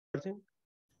starting?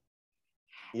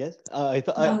 Yes. I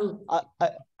thought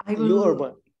I will. You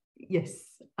are. Yes,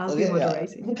 I'll Okay, be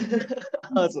moderating.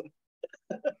 Awesome.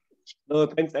 No,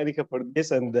 thanks, Annika, for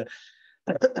this. And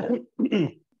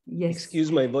yes.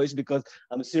 Excuse my voice because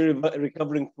I'm still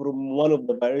recovering from one of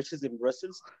the viruses in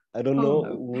Brussels. I don't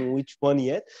know which one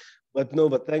yet, but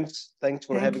thanks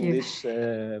for having this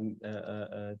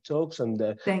talks, and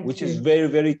which is very,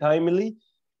 very timely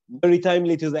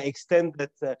to the extent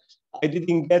that I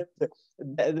didn't get the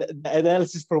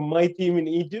analysis from my team in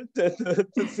Egypt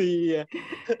to see.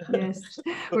 Yes,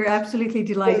 we're absolutely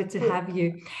delighted to have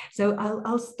you. So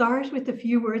I'll start with a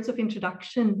few words of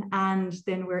introduction, and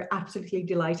then we're absolutely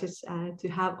delighted to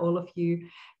have all of you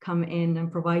come in and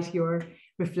provide your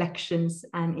reflections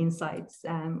and insights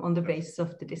on the basis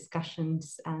of the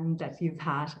discussions that you've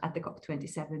had at the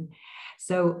COP27.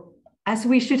 So as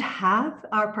we should have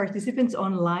our participants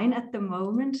online at the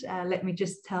moment, let me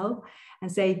just tell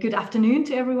and say good afternoon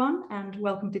to everyone and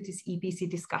welcome to this EPC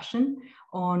discussion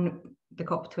on the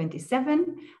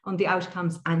COP27, on the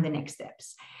outcomes and the next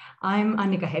steps. I'm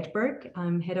Annika Hedberg.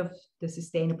 I'm head of the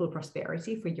Sustainable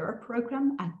Prosperity for Europe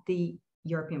program at the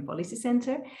European Policy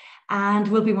Center, and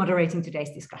will be moderating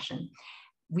today's discussion.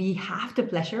 We have the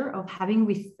pleasure of having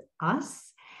with us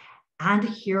and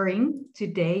hearing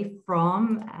today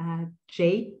from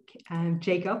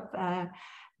Jacob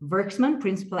Werksman,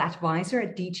 Principal Advisor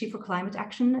at DG for Climate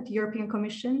Action at the European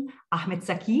Commission, Ahmed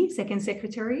Zaki, Second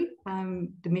Secretary,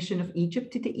 the Mission of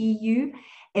Egypt to the EU,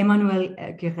 Emmanuel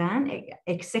Guérin,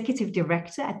 Executive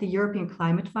Director at the European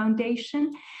Climate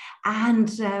Foundation,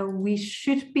 and we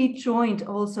should be joined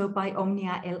also by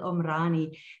Omnia El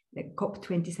Omrani, the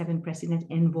COP27 President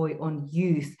Envoy on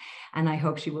Youth, and I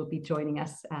hope she will be joining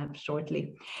us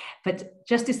shortly. But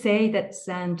just to say that,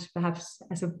 and perhaps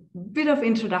as a bit of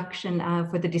introduction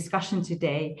for the discussion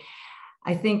today,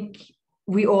 I think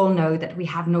we all know that we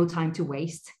have no time to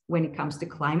waste when it comes to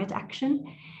climate action.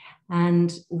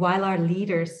 And while our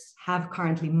leaders have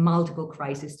currently multiple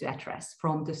crises to address,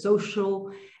 from the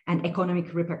social and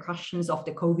economic repercussions of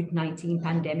the COVID-19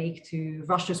 pandemic to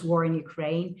Russia's war in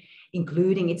Ukraine,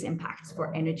 including its impacts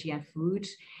for energy and food,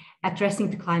 addressing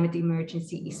the climate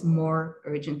emergency is more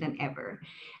urgent than ever.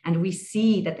 And we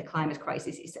see that the climate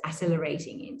crisis is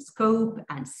accelerating in scope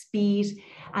and speed.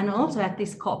 And also at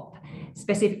this COP,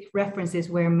 specific references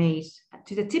were made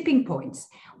to the tipping points,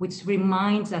 which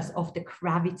reminds us of the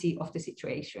gravity of the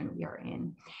situation we are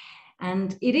in.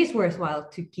 And it is worthwhile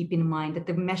to keep in mind that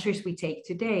the measures we take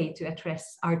today to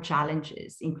address our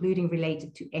challenges, including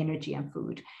related to energy and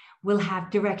food, will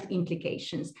have direct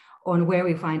implications on where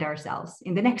we find ourselves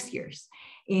in the next years,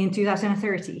 in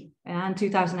 2030 and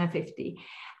 2050,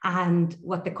 and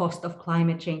what the cost of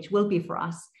climate change will be for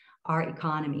us, our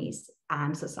economies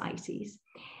and societies.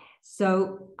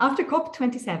 So after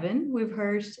COP27, we've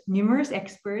heard numerous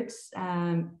experts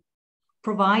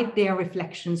provide their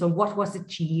reflections on what was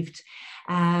achieved.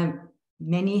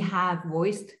 Many have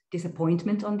voiced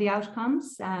disappointment on the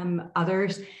outcomes.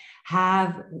 Others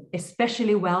have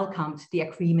especially welcomed the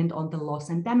agreement on the loss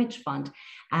and damage fund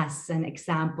as an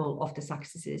example of the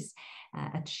successes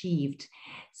achieved.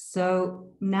 So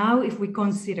now if we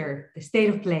consider the state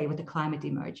of play with the climate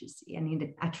emergency and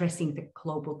in addressing the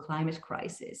global climate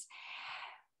crisis,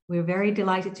 we're very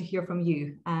delighted to hear from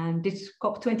you. And did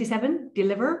COP27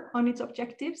 deliver on its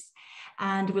objectives?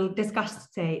 And we'll discuss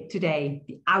today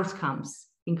the outcomes,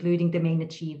 including the main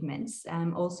achievements,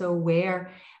 also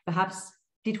where perhaps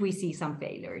did we see some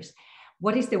failures?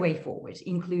 What is the way forward,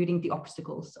 including the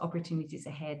obstacles, opportunities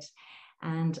ahead?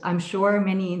 And I'm sure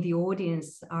many in the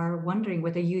audience are wondering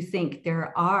whether you think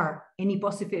there are any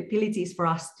possibilities for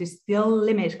us to still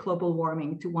limit global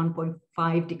warming to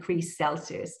 1.5 degrees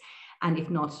Celsius. And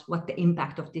if not, what the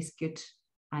impact of this could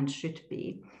and should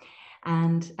be.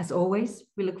 And as always,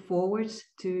 we look forward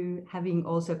to having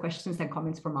also questions and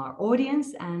comments from our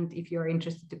audience. And if you're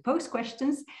interested to post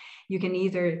questions, you can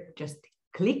either just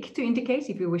click to indicate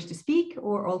if you wish to speak,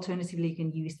 or alternatively, you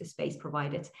can use the space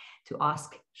provided to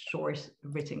ask short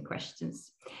written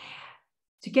questions.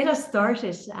 To get us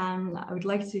started, I would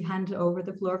like to hand over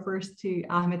the floor first to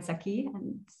Ahmed Zaki.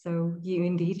 And so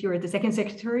you're the Second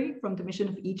Secretary from the Mission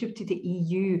of Egypt to the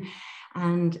EU.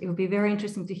 And it would be very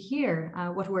interesting to hear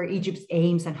what were Egypt's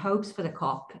aims and hopes for the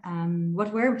COP?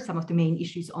 What were some of the main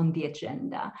issues on the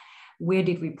agenda? Where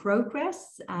did we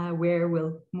progress? Where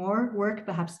will more work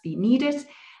perhaps be needed?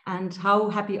 And how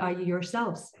happy are you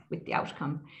yourselves with the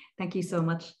outcome? Thank you so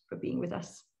much for being with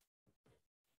us.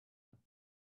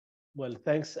 Well,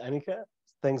 thanks, Annika.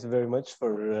 Thanks very much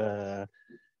for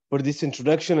this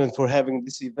introduction and for having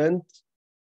this event.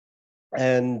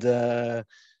 And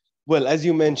Well, as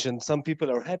you mentioned, some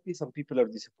people are happy, some people are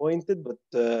disappointed.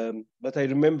 But I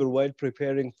remember while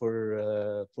preparing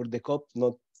for the COP,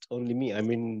 not only me. I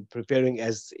mean, preparing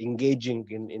as engaging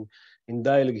in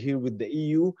dialogue here with the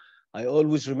EU. I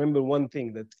always remember one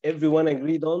thing that everyone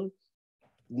agreed on.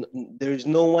 There is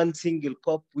no one single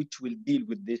COP which will deal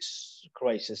with this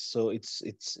crisis. So it's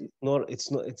not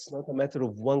a matter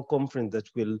of one conference that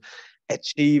will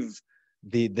achieve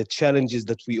the challenges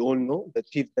that we all know,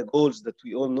 achieve the goals that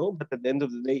we all know. But at the end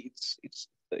of the day,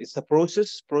 it's a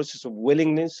process of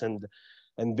willingness and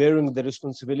bearing the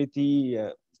responsibility,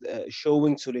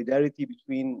 showing solidarity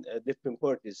between different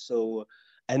parties. So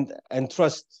and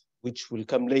trust, which will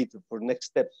come later for next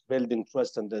steps, building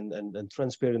trust and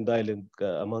transparent dialogue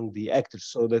among the actors.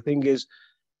 So the thing is,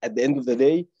 at the end of the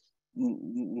day,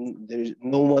 there's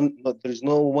no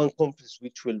one conference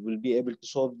which will be able to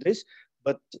solve this.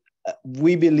 But I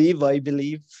believe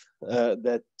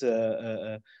that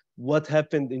what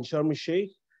happened in Sharm El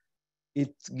Sheikh,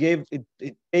 it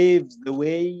paves the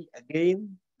way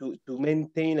again to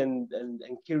maintain and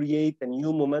create a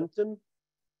new momentum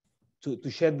to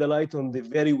shed the light on the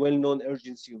very well-known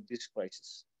urgency of this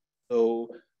crisis. So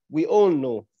we all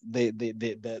know the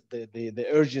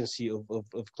urgency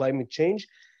of climate change,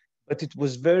 but it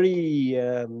was very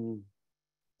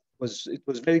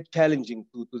challenging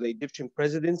to the Egyptian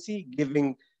presidency,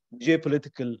 giving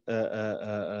geopolitical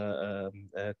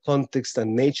context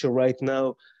and nature right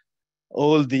now,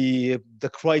 all the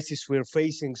crisis we're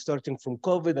facing, starting from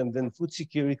COVID and then food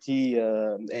security,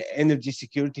 energy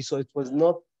security. So it was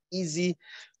not easy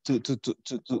to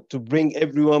bring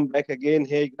everyone back again.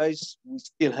 Hey guys, we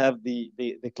still have the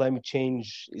climate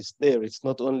change is there. It's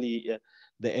not only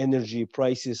the energy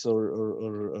prices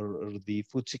or the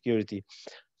food security.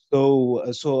 So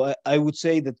I would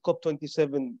say that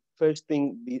COP27, first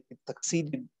thing, it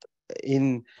succeeded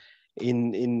in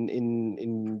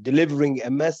in delivering a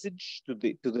message to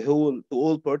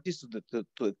all parties,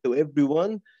 to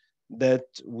everyone, that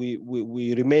we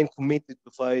remain committed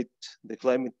to fight the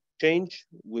climate change.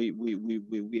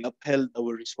 We upheld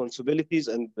our responsibilities,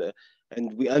 and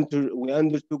we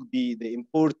undertook the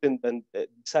important and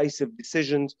decisive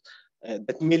decisions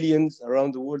that millions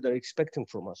around the world are expecting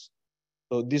from us.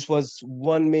 So this was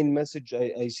one main message.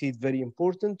 I see it very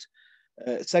important.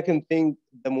 Second thing,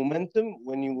 the momentum.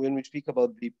 When we speak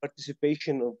about the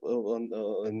participation in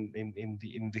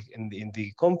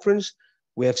the conference,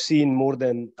 we have seen more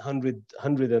than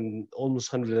 100 and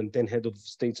almost 110 head of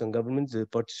states and governments that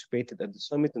participated at the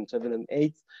summit on 7 and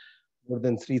 8, more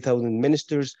than 3,000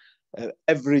 ministers.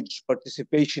 Average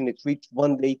participation, it reached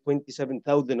one day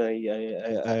 27,000.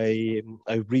 I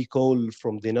recall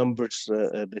from the numbers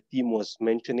the team was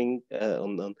mentioning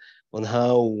on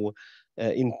how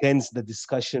intense the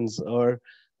discussions are.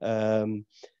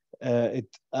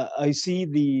 I see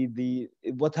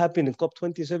what happened in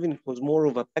COP27. It was more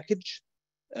of a package.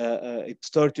 It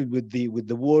started with the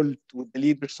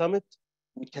leader summit,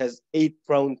 which has 8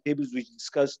 round tables which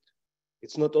discussed.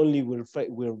 It's not only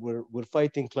we're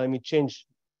fighting climate change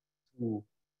through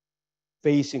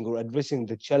facing or addressing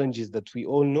the challenges that we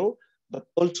all know, but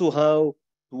also how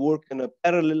to work in a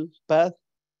parallel path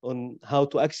on how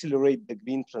to accelerate the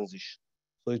green transition.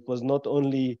 So it was not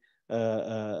only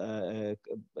how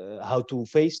to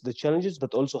face the challenges,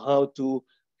 but also how to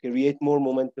create more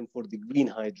momentum for the green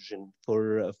hydrogen,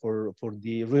 for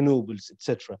the renewables,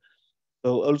 etc.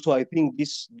 So also, I think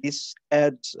this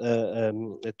adds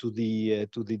to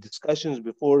the discussions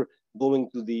before going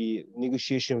to the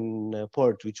negotiation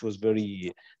part, which was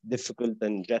very difficult.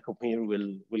 And Jacob here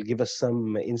will give us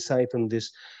some insight on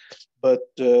this. But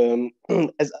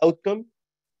as outcome,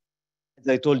 as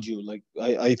I told you, like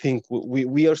I think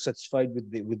we are satisfied with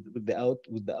the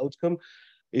outcome.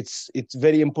 It's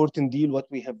very important deal what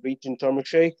we have reached in Sharm El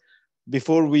Sheikh.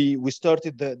 Before we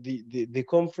started the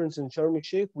conference in Sharm El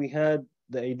Sheikh, we had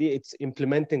the idea it's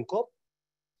implementing COP.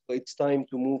 So it's time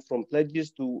to move from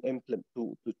pledges to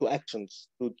actions,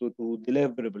 to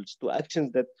deliverables, to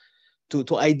actions that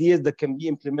to ideas that can be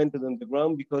implemented on the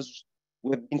ground, because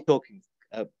we've been talking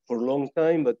for a long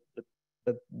time, but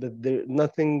there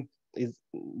nothing is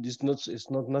just not it's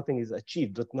not nothing is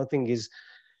achieved, that nothing is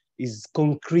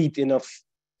concrete enough.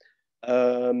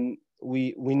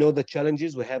 We know the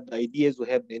challenges, we have the ideas, we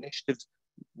have the initiatives,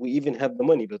 we even have the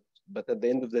money, but at the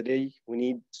end of the day, we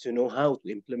need to know how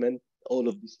to implement all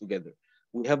of this together.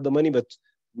 We have the money, but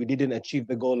we didn't achieve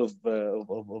the goal of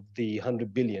the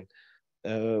 100 billion.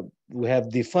 We have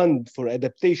the fund for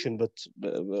adaptation, but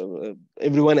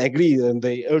everyone agrees on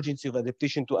the urgency of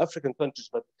adaptation to African countries.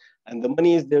 And the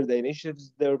money is there, the initiative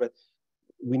is there, but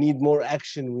we need more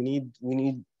action. We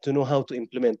need to know how to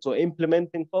implement. So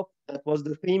implementing COP, that was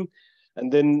the theme.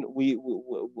 And then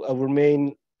our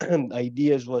main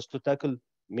ideas was to tackle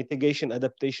mitigation,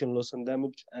 adaptation, loss and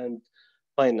damage, and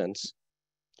finance.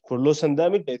 For loss and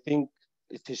damage, I think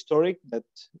it's historic that,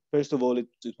 first of all, it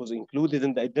was included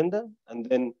in the agenda, and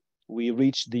then we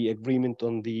reached the agreement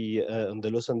on the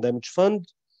loss and damage fund.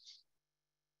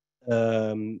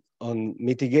 On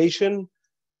mitigation,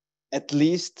 at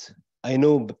least I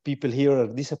know people here are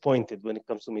disappointed when it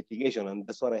comes to mitigation, and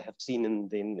that's what I have seen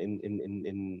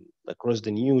in across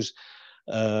the news.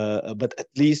 But at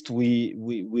least we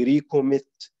recommit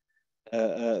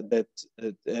that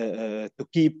to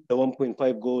keep the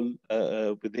 1.5 goal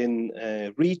within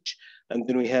reach. And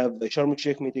then we have the Sharm El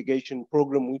Sheikh mitigation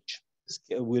program, which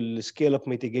will scale up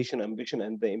mitigation ambition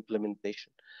and the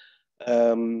implementation.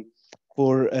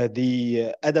 For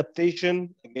the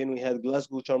adaptation, again, we had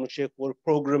Glasgow Sharm El Sheikh work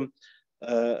program,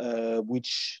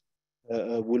 which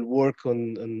will work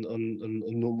on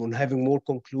having more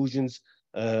conclusions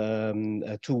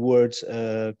towards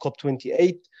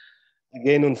COP28.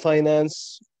 Again, on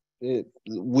finance,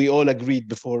 we all agreed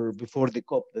before the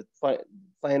COP that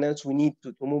finance, we need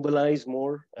to mobilize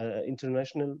more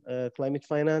international climate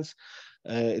finance,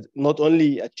 not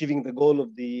only achieving the goal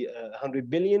of the 100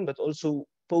 billion, but also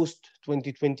post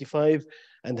 2025,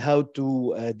 and how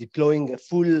to deploying a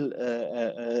full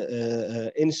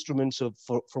instruments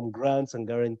from grants and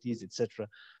guarantees, etc.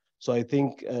 So I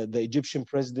think the Egyptian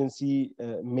presidency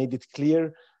made it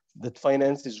clear that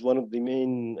finance is one of the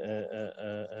main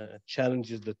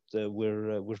challenges that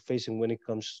we're facing when it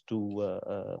comes to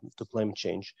climate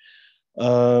change.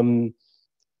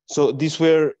 So these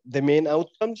were the main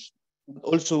outcomes.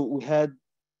 Also, we had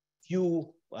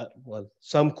few,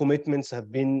 some commitments have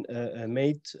been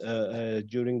made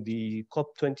during the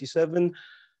COP27,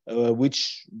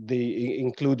 which they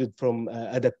included from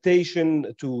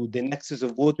adaptation to the nexus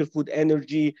of water, food,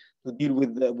 energy, to deal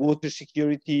with water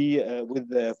security, with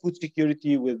food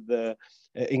security, with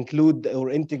include or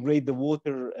integrate the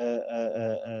water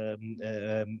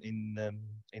in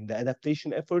the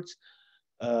adaptation efforts.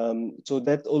 So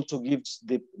that also gives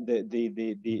the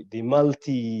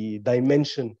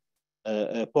multi-dimension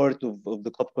part of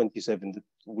the COP27 that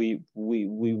we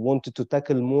wanted to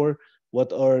tackle more.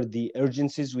 What are the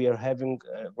urgencies we are having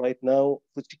right now?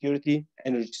 Food security,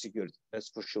 energy security, that's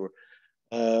for sure.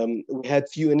 We had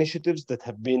few initiatives that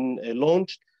have been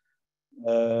launched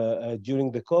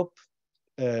during the COP,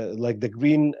 like the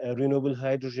Green Renewable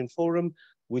Hydrogen Forum,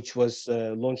 which was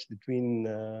launched between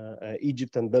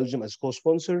Egypt and Belgium as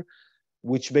co-sponsor,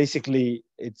 which basically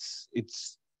it's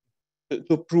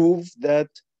to prove that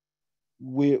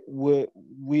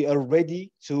we are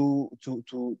ready to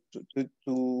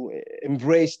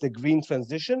embrace the green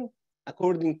transition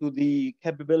according to the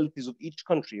capabilities of each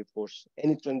country. Of course,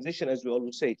 any transition, as we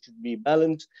always say, it should be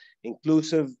balanced,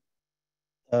 inclusive,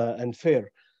 and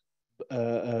fair.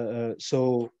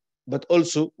 But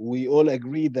also we all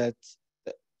agree that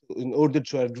in order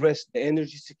to address the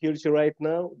energy security right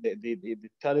now, the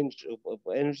challenge of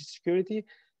energy security,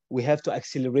 we have to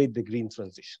accelerate the green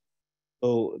transition.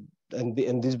 So, and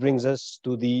this brings us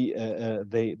to the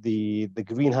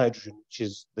green hydrogen, which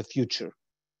is the future.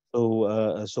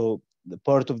 So the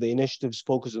part of the initiatives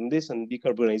focus on this and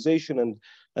decarbonization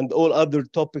and all other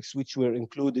topics which were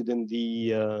included in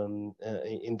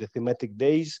the thematic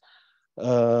days.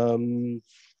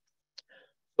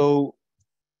 So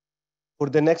for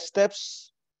the next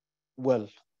steps, well,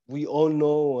 we all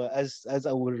know, as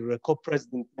our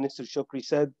co-president, Minister Shokri,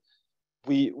 said,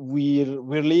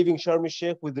 we're leaving Sharm El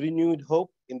Sheikh with renewed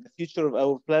hope in the future of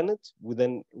our planet, with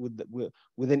an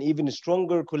even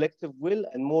stronger collective will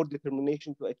and more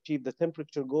determination to achieve the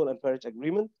temperature goal and Paris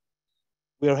Agreement.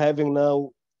 We are having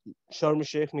now Sharm El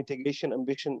Sheikh mitigation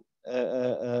ambition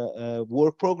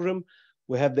work program.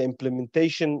 We have the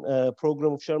implementation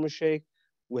program of Sharm El Sheikh.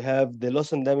 We have the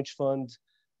loss and damage fund.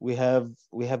 We have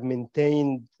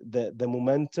maintained the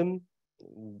momentum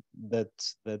that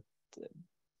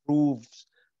proves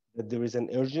that there is an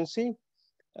urgency.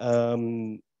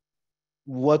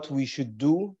 What we should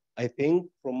do, I think,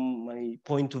 from my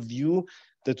point of view,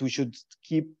 that we should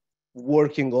keep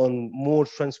working on more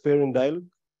transparent dialogue.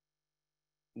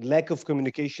 Lack of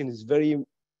communication is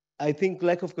I think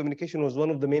lack of communication was one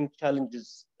of the main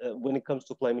challenges when it comes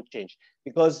to climate change,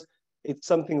 because it's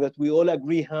something that we all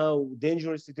agree how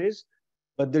dangerous it is,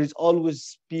 but there's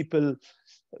always people,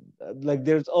 like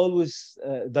there's always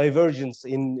divergence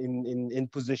in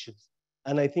positions.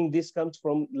 And I think this comes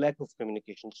from lack of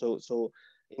communication. So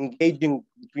engaging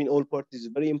between all parties is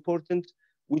very important.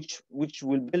 which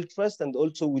will build trust and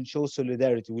also will show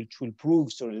solidarity, which will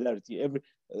prove solidarity. Every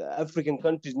African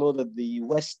countries know that the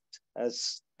West,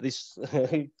 as this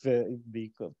we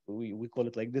call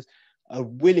it like this, are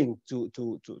willing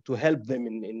to help them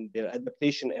in their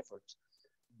adaptation efforts.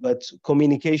 But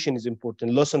communication is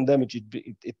important. Loss and damage,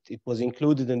 it was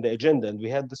included in the agenda, and we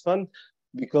had this fund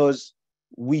because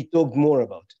we talked more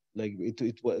about it. Like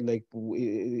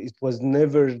it was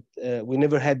never, we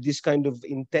never had this kind of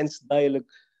intense dialogue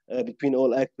between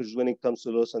all actors when it comes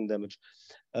to loss and damage.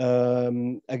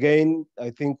 Again, I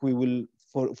think we will,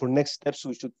 for next steps,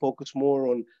 we should focus more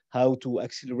on how to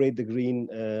accelerate the green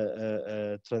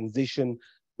transition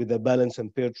with a balanced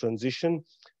and fair transition,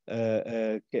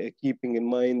 keeping in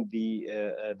mind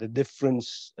the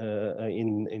difference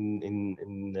in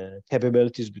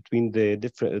capabilities between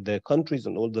the countries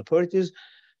and all the parties.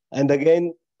 And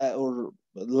again,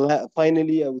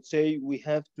 finally, I would say we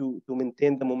have to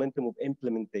maintain the momentum of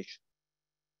implementation.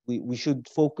 We should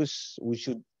focus, we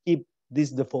should keep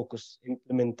this the focus,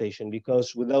 implementation,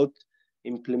 because without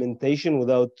implementation,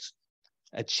 without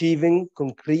achieving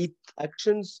concrete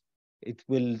actions, it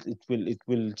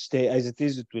will stay as it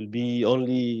is. It will be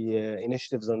only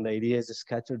initiatives and ideas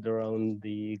scattered around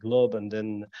the globe, and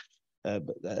then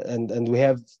and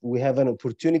we have an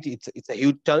opportunity. It's a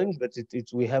huge challenge, but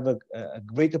we have a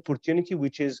great opportunity,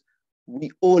 which is we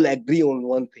all agree on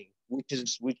one thing, which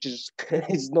is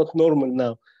is not normal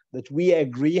now, that we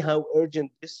agree how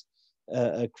urgent this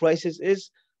crisis is.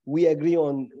 We agree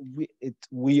on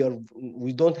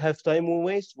we don't have time to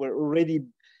waste. We're already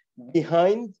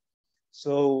behind.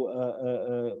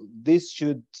 So this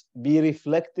should be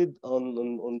reflected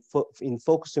in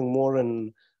focusing more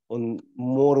on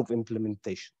more of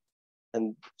implementation.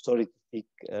 And sorry to speak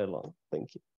long.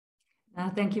 Thank you.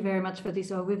 Thank you very much for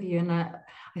this overview. And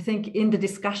I think in the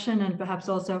discussion, and perhaps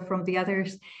also from the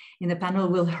others in the panel,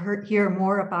 we'll hear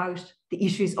more about the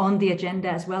issues on the agenda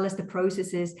as well as the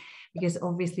processes, because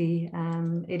obviously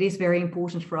it is very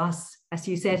important for us, as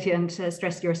you said and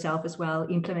stressed yourself as well,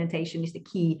 implementation is the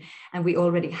key. And we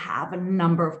already have a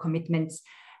number of commitments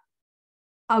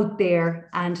out there.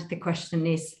 And the question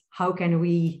is, how can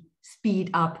we speed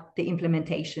up the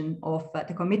implementation of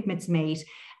the commitments made,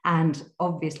 and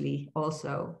obviously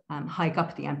also hike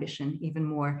up the ambition even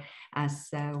more, as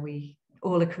we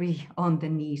all agree on the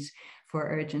need for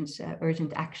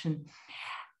urgent action.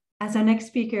 As our next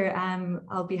speaker,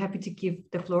 I'll be happy to give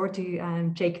the floor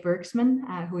to Jake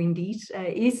Werksman, who indeed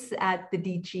is at the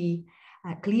DG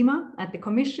CLIMA at the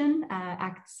Commission,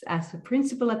 acts as a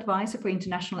principal advisor for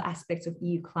international aspects of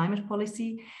EU climate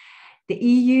policy. The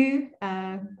EU,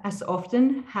 as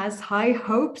often, has high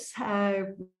hopes,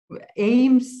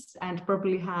 aims, and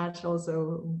probably had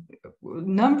also a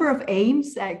number of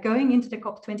aims going into the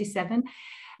COP27.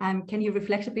 Can you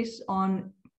reflect a bit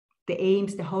on the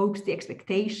aims, the hopes, the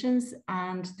expectations,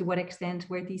 and to what extent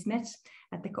were these met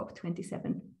at the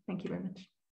COP27? Thank you very much.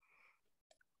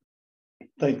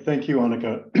 Thank you,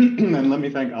 Annika. And let me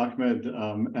thank Ahmed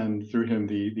and through him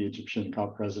the Egyptian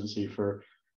COP presidency for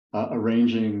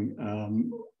arranging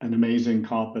an amazing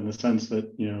COP, in the sense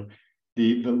that, you know,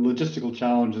 the logistical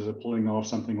challenges of pulling off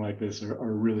something like this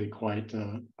are really quite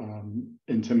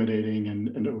intimidating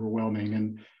and overwhelming.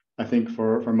 And I think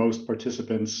for most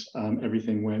participants,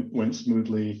 everything went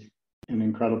smoothly. An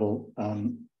incredible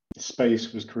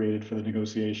space was created for the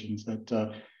negotiations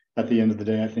that at the end of the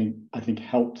day, I think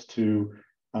helped to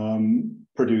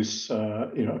produce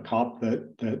you know, a COP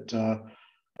that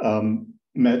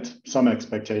met some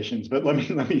expectations. But let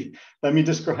me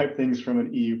describe things from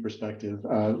an EU perspective,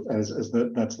 that's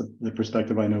the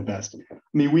perspective I know best. I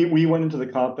mean, we went into the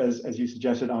COP, as you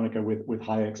suggested, Annika, with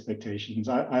high expectations.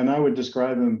 I would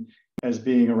describe them as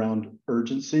being around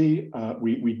urgency.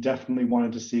 We definitely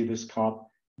wanted to see this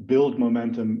COP build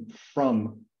momentum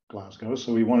from Glasgow.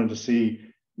 So we wanted to see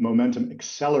momentum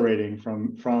accelerating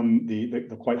from the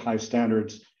quite high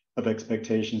standards of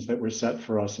expectations that were set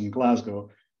for us in Glasgow,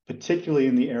 particularly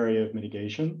in the area of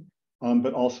mitigation,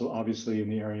 but also obviously in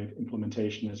the area of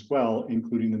implementation as well,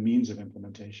 including the means of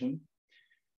implementation.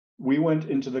 We went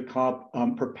into the COP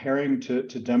preparing to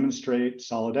demonstrate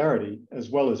solidarity as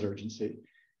well as urgency.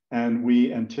 And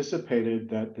we anticipated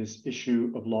that this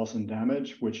issue of loss and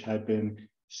damage, which had been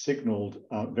signaled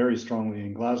very strongly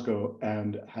in Glasgow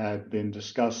and had been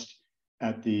discussed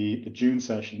at the June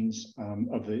sessions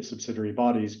of the subsidiary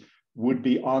bodies, would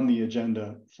be on the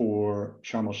agenda for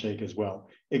Sharm El Sheikh as well.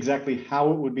 Exactly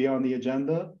how it would be on the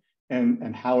agenda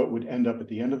and how it would end up at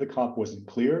the end of the COP wasn't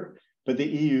clear, but the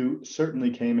EU certainly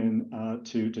came in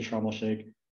to Sharm El Sheikh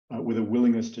with a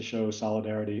willingness to show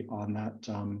solidarity on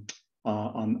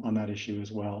that issue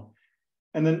as well.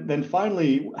 And then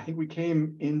finally, I think we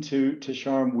came into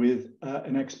Sharm with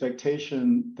an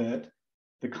expectation that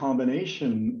the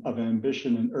combination of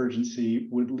ambition and urgency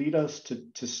would lead us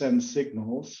to send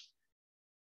signals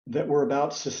that were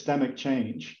about systemic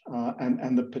change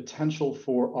and the potential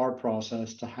for our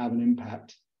process to have an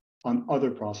impact on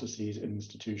other processes and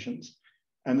institutions.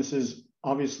 And this is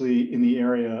obviously in the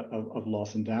area of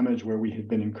loss and damage, where we have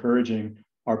been encouraging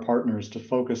our partners to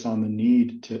focus on the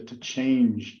need to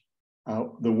change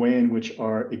the way in which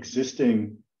our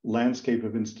existing landscape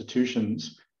of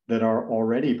institutions that are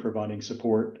already providing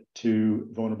support to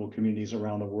vulnerable communities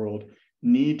around the world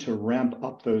need to ramp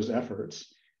up those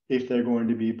efforts if they're going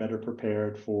to be better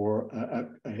prepared for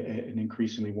an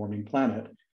increasingly warming planet.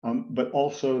 But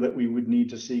also that we would need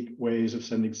to seek ways of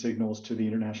sending signals to the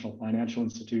international financial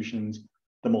institutions,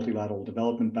 the multilateral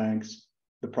development banks,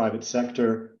 the private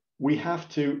sector. We have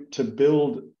to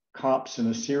build COPs and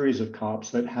a series of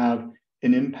COPs that have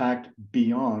an impact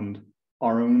beyond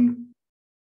our own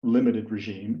limited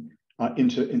regime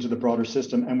into the broader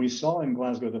system. And we saw in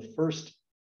Glasgow the first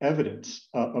evidence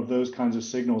of those kinds of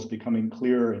signals becoming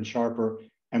clearer and sharper,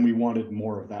 and we wanted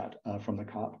more of that from the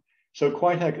COP. So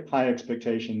quite high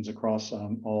expectations across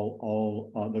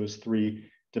all those three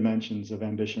dimensions of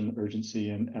ambition, urgency,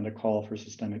 and a call for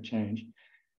systemic change.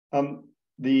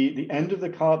 The end of the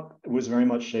COP was very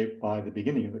much shaped by the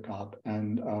beginning of the COP.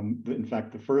 And in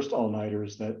fact, the first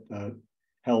all-nighters that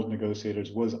held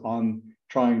negotiators was on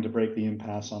trying to break the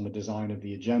impasse on the design of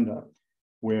the agenda,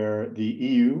 where the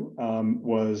EU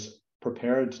was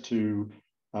prepared to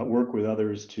work with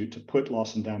others to put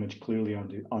loss and damage clearly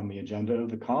on the agenda of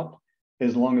the COP,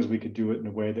 as long as we could do it in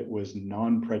a way that was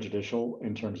non-prejudicial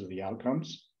in terms of the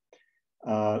outcomes.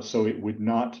 So it would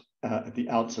not, at the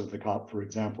outset of the COP, for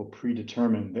example,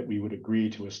 predetermine that we would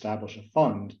agree to establish a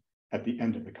fund at the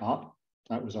end of the COP.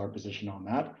 That was our position on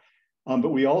that. But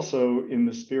we also, in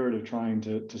the spirit of trying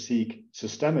to seek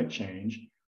systemic change,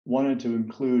 wanted to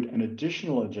include an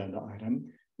additional agenda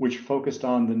item which focused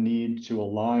on the need to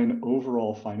align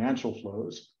overall financial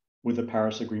flows with the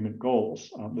Paris Agreement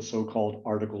goals, the so-called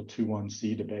Article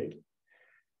 21C debate.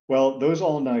 Well, those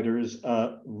all-nighters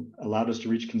allowed us to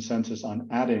reach consensus on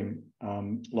adding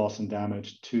loss and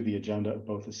damage to the agenda of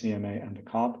both the CMA and the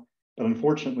COP. But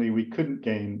unfortunately, we couldn't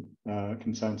gain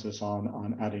consensus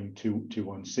on adding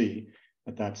 21C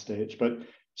at that stage. But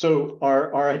so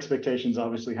our expectations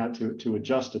obviously had to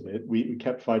adjust a bit. We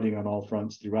kept fighting on all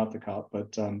fronts throughout the COP,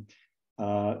 but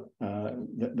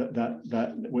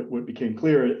what became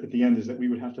clear at the end is that we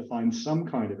would have to find some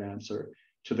kind of answer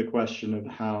to the question of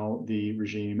how the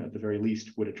regime, at the very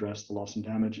least, would address the loss and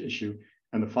damage issue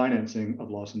and the financing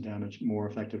of loss and damage more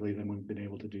effectively than we've been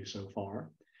able to do so far.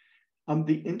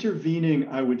 The intervening,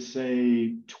 I would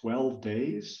say, 12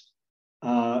 days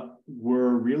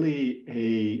were really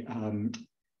a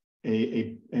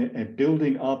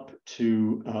building up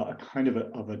to a kind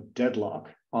of a deadlock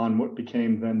on what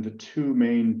became then the two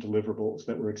main deliverables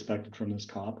that were expected from this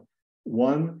COP.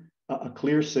 One, a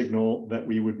clear signal that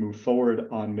we would move forward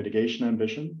on mitigation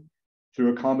ambition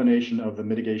through a combination of the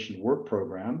mitigation work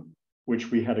program,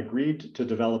 which we had agreed to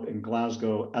develop in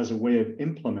Glasgow as a way of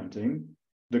implementing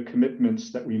the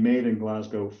commitments that we made in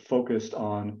Glasgow focused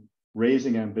on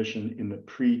raising ambition in the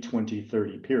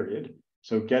pre-2030 period.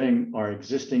 So getting our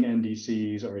existing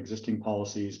NDCs, our existing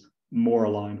policies more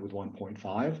aligned with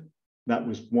 1.5. That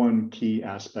was one key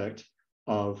aspect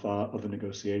of the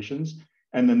negotiations.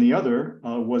 And then the other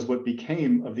was what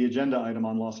became of the agenda item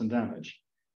on loss and damage,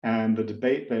 and the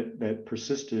debate that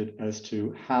persisted as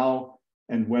to how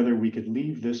and whether we could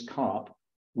leave this COP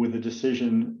with a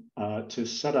decision to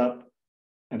set up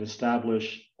and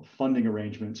establish funding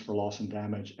arrangements for loss and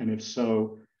damage, and if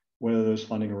so, whether those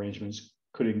funding arrangements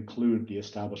could include the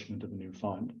establishment of a new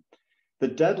fund. The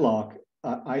deadlock,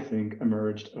 I think,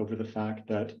 emerged over the fact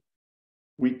that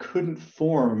we couldn't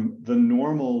form the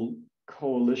normal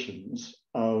coalitions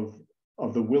of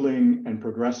the willing and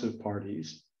progressive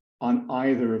parties on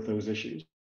either of those issues.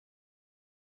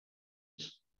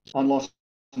 On loss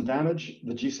and damage,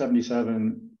 the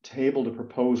G77 tabled a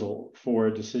proposal for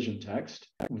a decision text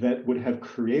that would have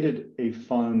created a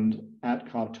fund at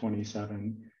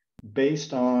COP27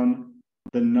 based on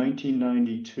the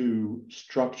 1992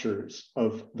 structures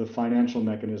of the financial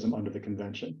mechanism under the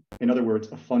convention. In other words,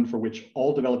 a fund for which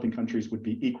all developing countries would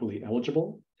be equally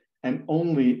eligible, and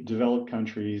only developed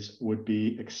countries would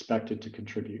be expected to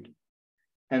contribute.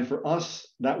 And for us,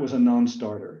 that was a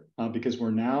non-starter because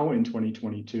we're now in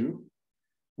 2022,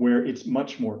 where it's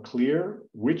much more clear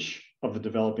which of the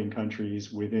developing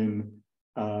countries within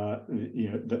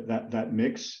that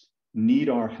mix need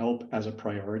our help as a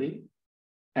priority.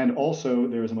 And also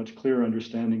there is a much clearer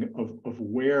understanding of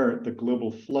where the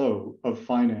global flow of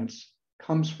finance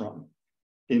comes from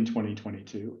in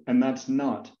 2022. And that's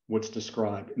not what's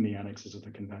described in the annexes of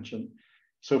the convention.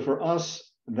 So for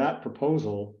us, that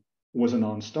proposal was a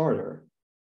non-starter,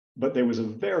 but there was a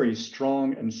very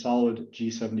strong and solid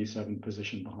G77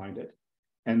 position behind it.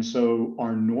 And so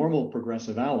our normal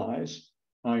progressive allies,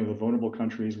 the vulnerable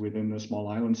countries within the small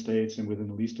island states and within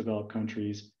the least developed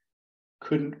countries,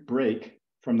 couldn't break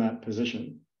from that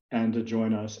position and to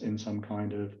join us in some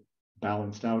kind of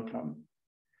balanced outcome.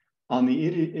 On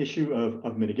the issue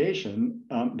of mitigation,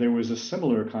 there was a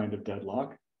similar kind of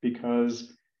deadlock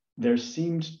because there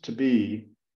seemed to be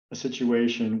a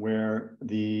situation where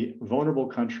the vulnerable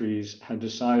countries had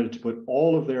decided to put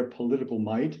all of their political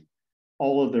might,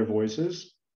 all of their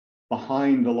voices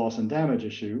behind the loss and damage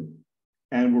issue,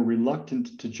 and were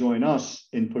reluctant to join us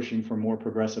in pushing for more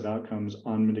progressive outcomes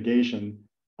on mitigation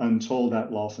until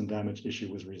that loss and damage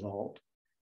issue was resolved.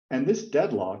 And this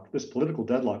deadlock, this political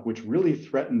deadlock, which really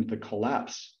threatened the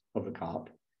collapse of the COP,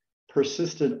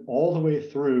 persisted all the way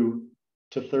through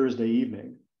to Thursday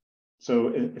evening. So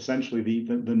essentially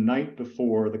the night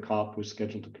before the COP was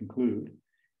scheduled to conclude.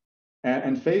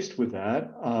 And faced with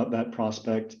that, that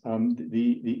prospect,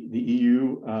 the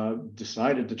EU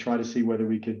decided to try to see whether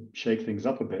we could shake things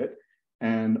up a bit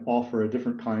and offer a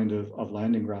different kind of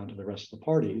landing ground to the rest of the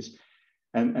parties.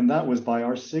 And that was by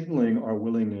our signaling our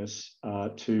willingness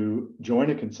to join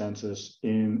a consensus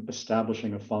in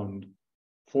establishing a fund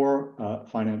for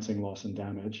financing loss and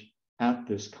damage at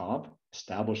this COP,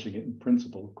 establishing it in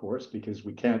principle, of course, because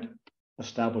we can't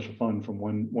establish a fund from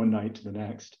one night to the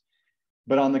next.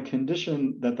 But on the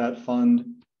condition that that fund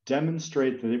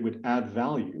demonstrate that it would add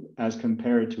value as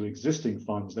compared to existing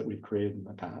funds that we've created in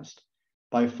the past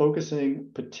by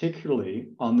focusing particularly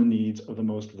on the needs of the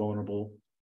most vulnerable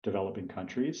developing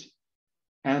countries,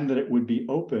 and that it would be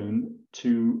open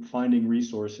to finding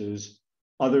resources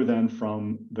other than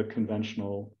from the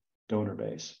conventional donor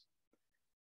base.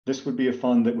 This would be a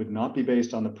fund that would not be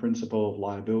based on the principle of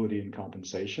liability and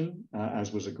compensation,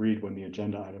 as was agreed when the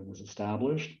agenda item was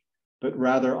established, but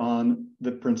rather on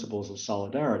the principles of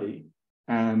solidarity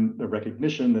and the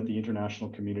recognition that the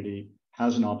international community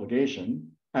has an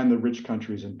obligation, and the rich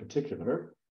countries in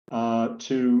particular,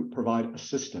 to provide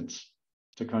assistance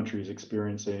to countries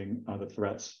experiencing the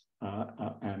threats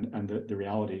and the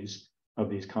realities of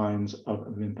these kinds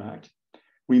of impact.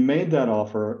 We made that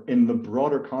offer in the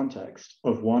broader context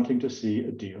of wanting to see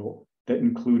a deal that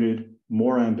included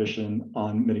more ambition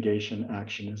on mitigation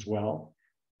action as well,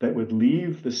 that would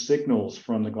leave the signals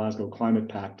from the Glasgow Climate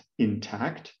Pact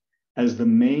intact as the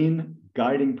main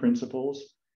guiding principles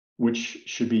which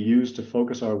should be used to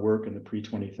focus our work in the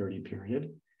pre-2030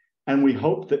 period. And we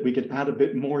hope that we could add a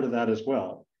bit more to that as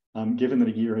well, given that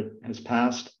a year has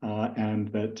passed and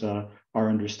that our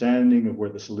understanding of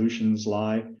where the solutions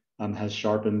lie has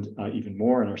sharpened even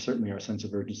more, and certainly our sense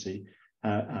of urgency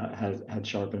had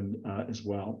sharpened as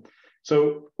well.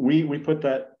 So we put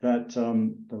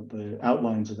the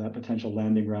outlines of that potential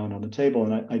landing ground on the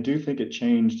table, and I do think it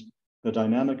changed the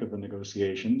dynamic of the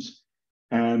negotiations.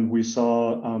 And we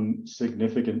saw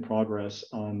significant progress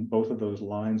on both of those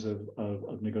lines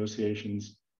of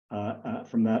negotiations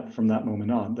from that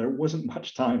moment on. There wasn't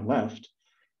much time left,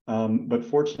 but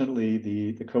fortunately,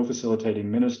 the co-facilitating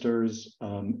ministers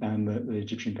and the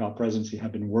Egyptian COP presidency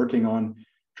have been working on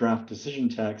draft decision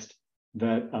text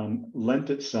that lent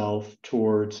itself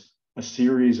towards a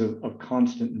series of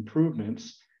constant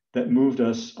improvements that moved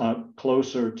us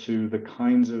closer to the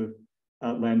kinds of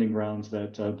landing grounds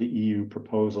that the EU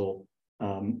proposal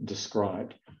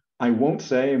described. I won't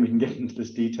say, and we can get into this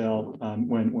detail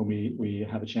when we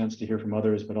have a chance to hear from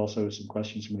others, but also some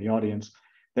questions from the audience,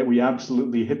 that we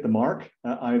absolutely hit the mark,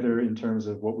 either in terms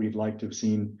of what we'd like to have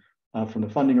seen from the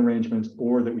funding arrangements,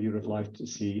 or that we would have liked to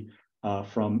see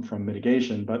from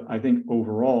mitigation. But I think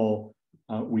overall,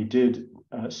 we did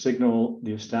signal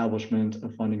the establishment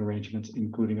of funding arrangements,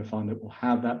 including a fund that will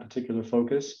have that particular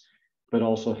focus, but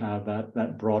also have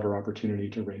that broader opportunity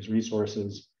to raise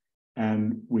resources.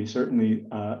 And we certainly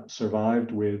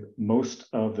survived with most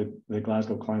of the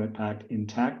Glasgow Climate Pact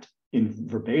intact, in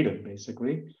verbatim,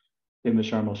 basically, in the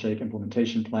Sharm El Sheikh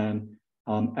implementation plan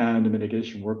and a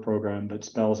mitigation work program that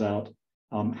spells out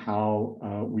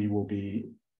how we will be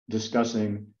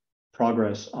discussing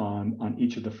progress on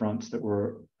each of the fronts that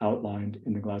were outlined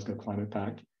in the Glasgow Climate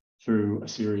Pact through a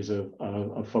series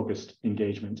of focused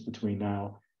engagements between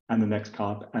now and the next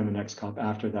COP and the next COP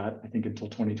after that, I think until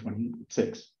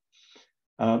 2026.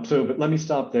 But let me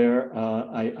stop there.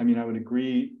 I mean, I would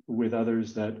agree with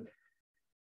others that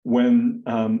when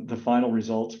the final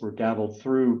results were gavelled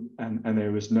through, and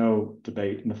there was no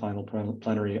debate in the final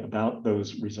plenary about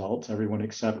those results, everyone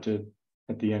accepted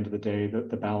at the end of the day that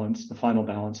the final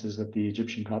balances that the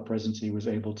Egyptian COP presidency was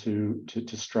able to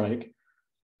strike,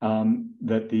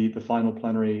 that the final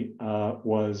plenary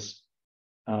was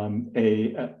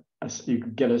you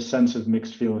could get a sense of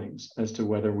mixed feelings as to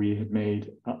whether we had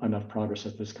made enough progress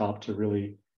at this COP to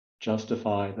really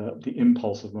justify the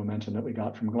impulse of momentum that we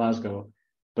got from Glasgow,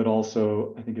 but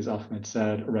also, I think, as Ahmed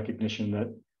said, a recognition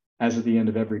that as at the end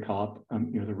of every COP,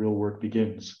 the real work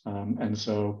begins. And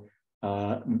so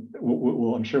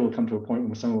I'm sure we'll come to a point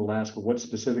when someone will ask, well, what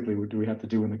specifically do we have to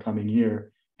do in the coming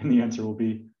year? And the answer will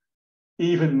be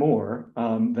even more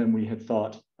than we had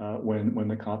thought when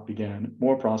the COP began.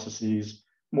 More processes,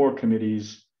 more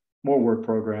committees, more work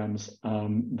programs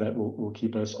that will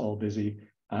keep us all busy.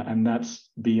 And that's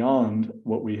beyond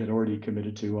what we had already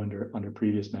committed to under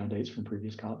previous mandates from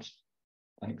previous COPs.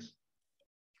 Thanks.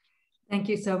 Thank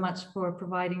you so much for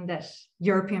providing that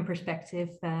European perspective.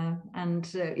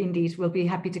 Indeed, we'll be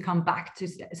happy to come back to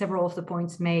several of the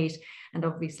points made, and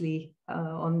obviously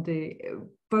on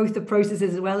both the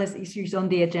processes as well as issues on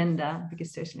the agenda,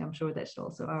 because certainly I'm sure that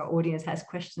also our audience has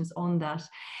questions on that.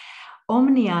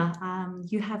 Omnia,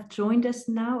 you have joined us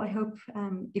now. I hope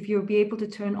if you'll be able to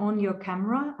turn on your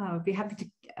camera, I'll be happy to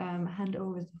hand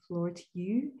over the floor to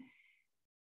you.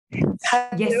 Hello.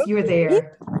 Yes, you're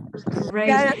there. Great.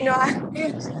 Yeah, no,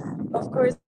 of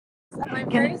course.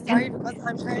 I'm very sorry because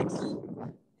I'm currently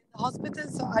in the hospital,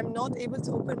 so I'm not able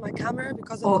to open my camera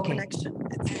because of the connection.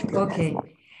 Okay.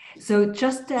 So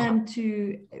just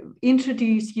to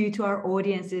introduce you to our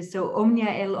audiences, so Omnia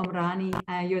El Omrani,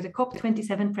 you're the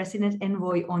COP27 President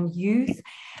Envoy on Youth.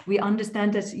 We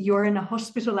understand that you're in a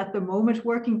hospital at the moment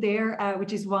working there,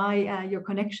 which is why your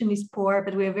connection is poor,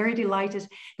 but we're very delighted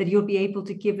that you'll be able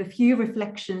to give a few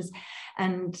reflections,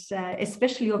 and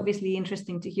especially obviously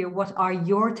interesting to hear what are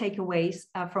your takeaways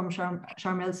from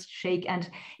Sharm El Sheikh, and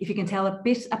if you can tell a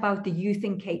bit about the youth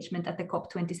engagement at the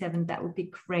COP27, that would be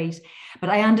great. But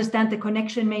I understand the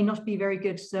connection may not be very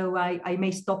good, so I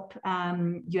may stop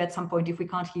you at some point if we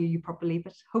can't hear you properly,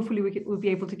 but hopefully we'll be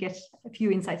able to get a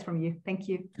few insights from you. Thank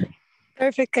you.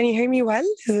 Perfect. Can you hear me well?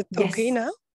 Is it okay Yes.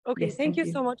 now? Okay, yes, thank you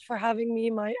so much for having me.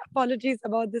 My apologies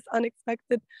about this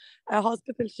unexpected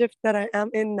hospital shift that I am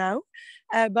in now.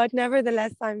 But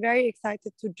nevertheless, I'm very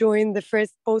excited to join the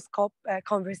first post-COP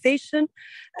conversation,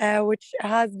 which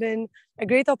has been a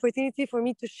great opportunity for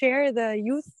me to share the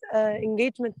youth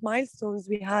engagement milestones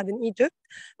we had in Egypt,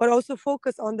 but also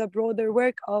focus on the broader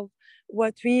work of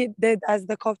what we did as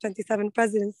the COP27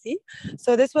 presidency.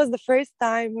 So this was the first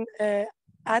time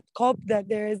at COP that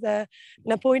there is an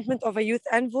appointment of a youth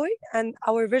envoy, and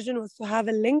our vision was to have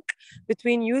a link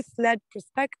between youth-led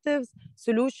perspectives,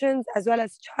 solutions, as well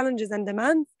as challenges and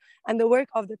demands, and the work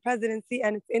of the presidency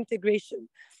and its integration.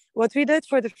 What we did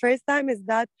for the first time is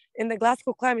that in the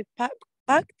Glasgow Climate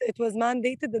Pact, it was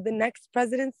mandated that the next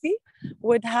presidency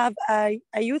would have a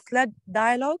youth-led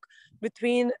dialogue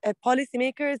between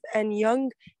policymakers and young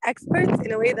experts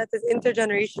in a way that is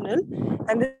intergenerational.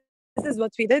 And this is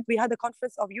what we did. We had a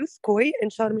conference of youth, COI, in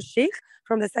Sharm El Sheikh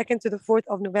from the 2nd to the 4th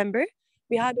of November.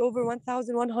 We had over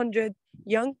 1,100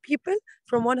 young people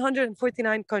from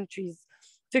 149 countries.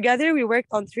 Together, we worked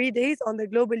on 3 days on the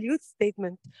Global Youth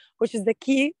Statement, which is the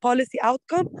key policy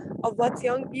outcome of what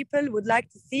young people would like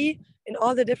to see in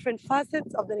all the different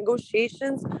facets of the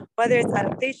negotiations, whether it's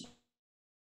adaptation,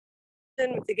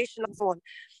 mitigation, and so on.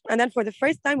 And then for the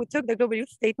first time, we took the Global Youth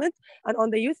Statement, and on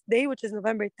the Youth Day, which is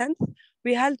November 10th,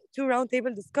 we held 2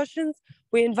 roundtable discussions.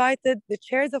 We invited the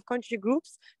chairs of country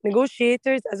groups,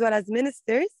 negotiators, as well as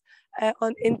ministers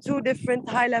in 2 different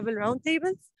high-level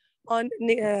roundtables,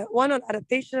 one on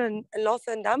adaptation and loss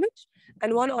and damage,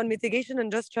 and one on mitigation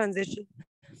and just transition.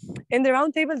 In the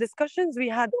roundtable discussions, we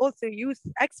had also youth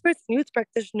experts and youth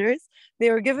practitioners. They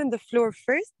were given the floor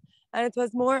first, and it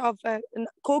was more of a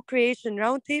co-creation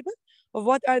roundtable of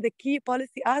what are the key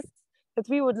policy asks that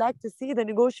we would like to see the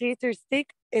negotiators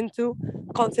take into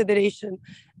consideration.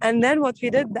 And then what we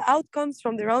did, the outcomes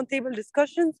from the roundtable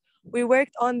discussions, we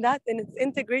worked on that in its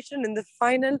integration in the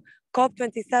final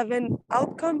COP27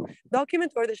 outcome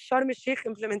document, or the Sharm El Sheikh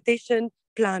implementation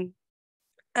plan.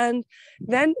 And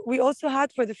then we also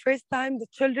had for the first time the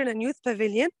Children and Youth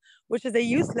Pavilion, which is a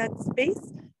youth-led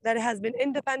space that has been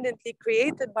independently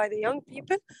created by the young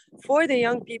people, for the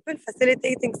young people,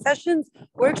 facilitating sessions,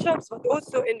 workshops, but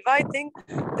also inviting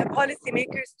the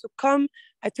policymakers to come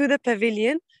to the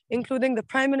pavilion, including the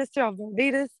Prime Minister of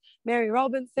Barbados, Mary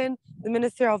Robinson, the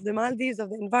Minister of the Maldives of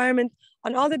the Environment,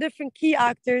 and all the different key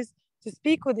actors to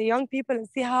speak with the young people and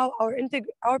see how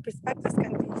our perspectives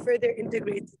can be further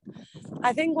integrated.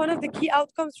 I think one of the key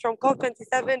outcomes from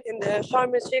COP27 in the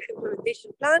Sharm El Sheikh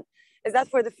implementation plan is that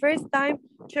for the first time,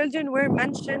 children were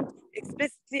mentioned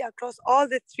explicitly across all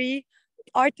the 3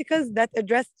 articles that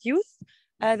addressed youth,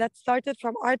 that started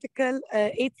from Article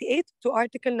 88 to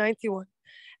Article 91.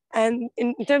 And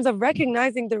in terms of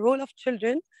recognizing the role of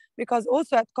children, because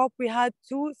also at COP we had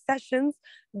 2 sessions,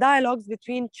 dialogues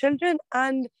between children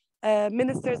and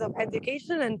ministers of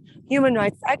education and human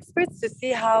rights experts to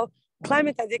see how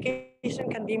climate education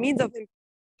can be means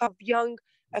of young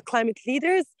climate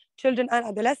leaders, children and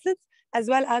adolescents, as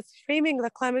well as framing the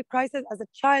climate crisis as a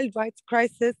child rights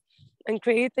crisis and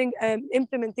creating an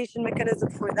implementation mechanism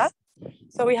for that.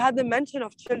 So we had the mention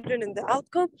of children in the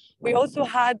outcome. We also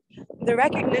had the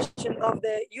recognition of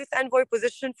the youth envoy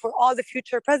position for all the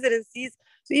future presidencies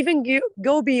to even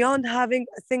go beyond having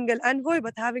a single envoy,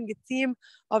 but having a team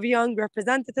of young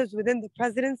representatives within the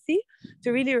presidency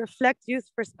to really reflect youth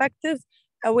perspectives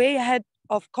way ahead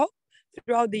of COP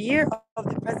throughout the year of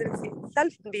the presidency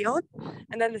itself and beyond.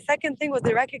 And then the second thing was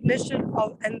the recognition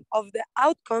of the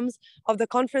outcomes of the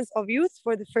Conference of Youth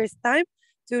for the first time,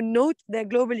 to note the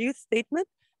Global Youth Statement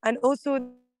and also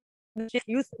the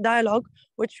Youth Dialogue,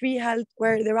 which we held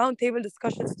where the roundtable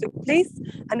discussions took place,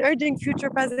 and urging future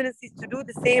presidencies to do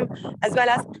the same, as well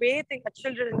as creating a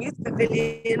Children and Youth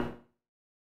Pavilion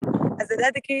as a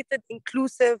dedicated,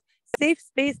 inclusive, safe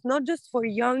space, not just for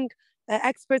young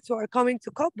experts who are coming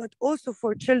to COP, but also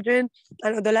for children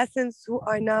and adolescents who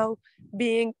are now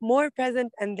being more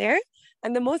present and there.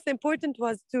 And the most important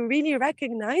was to really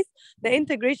recognize the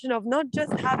integration of not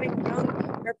just having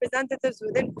young representatives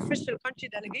within official country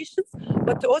delegations,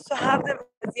 but to also have them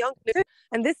as young leaders.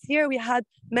 And this year we had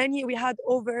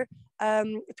over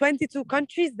 22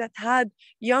 countries that had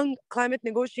young climate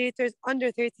negotiators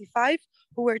under 35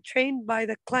 who were trained by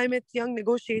the Climate Young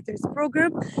Negotiators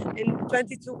program in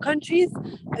 22 countries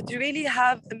to really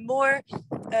have a more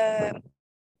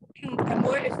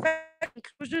effective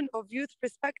inclusion of youth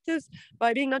perspectives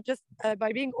by being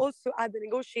by being also at the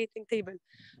negotiating table,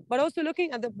 but also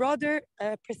looking at the broader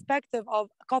perspective of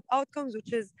COP outcomes,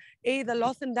 which is the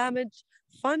loss and damage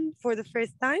fund for the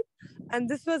first time. And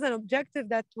this was an objective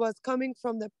that was coming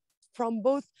from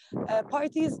both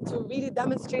parties to really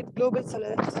demonstrate global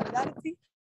solidarity,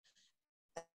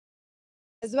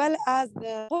 as well as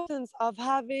the importance of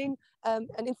having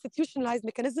an institutionalized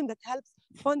mechanism that helps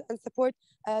fund and support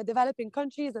developing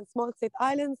countries and small state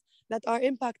islands that are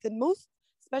impacted most,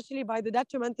 especially by the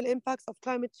detrimental impacts of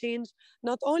climate change,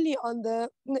 not only on the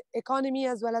economy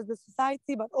as well as the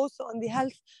society, but also on the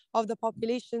health of the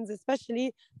populations,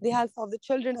 especially the health of the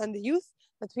children and the youth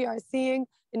that we are seeing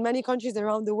in many countries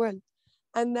around the world.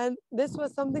 And then this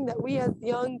was something that we as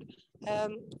young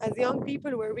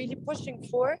people were really pushing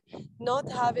for, not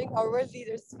having our world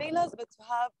leaders fail us, but to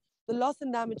have the loss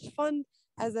and damage fund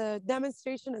as a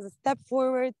demonstration, as a step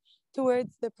forward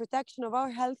towards the protection of our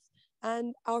health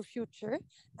and our future.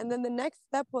 And then the next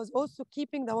step was also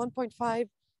keeping the 1.5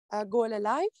 goal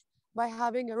alive by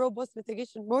having a robust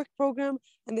mitigation work program.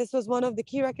 And this was one of the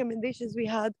key recommendations we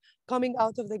had coming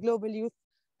out of the Global Youth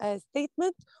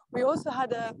statement. We also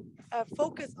had a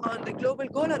focus on the global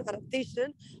goal on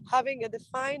adaptation, having a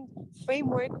defined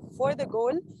framework for the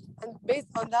goal, and based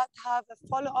on that have a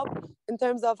follow-up in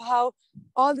terms of how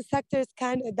all the sectors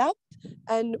can adapt,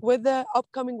 and with the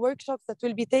upcoming workshops that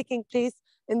will be taking place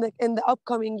in the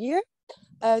upcoming year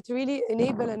to really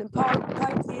enable and empower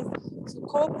parties to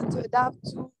cope and to adapt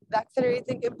to the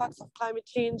accelerating impacts of climate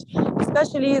change,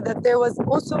 especially that there was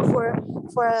also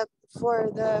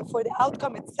for the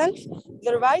outcome itself,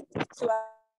 the right to a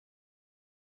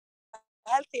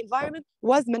healthy environment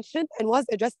was mentioned and was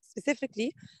addressed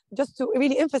specifically, just to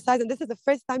really emphasize. And this is the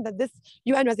first time that this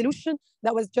UN resolution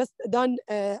that was just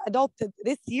adopted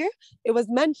this year, it was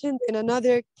mentioned in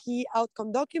another key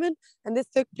outcome document, and this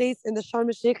took place in the Sharm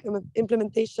El Sheikh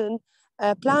implementation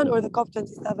plan, or the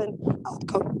COP27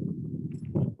 outcome.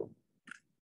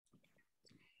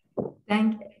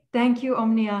 Thank you,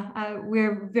 Omnia.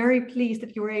 We're very pleased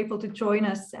that you were able to join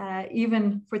us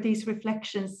even for these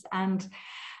reflections. And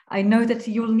I know that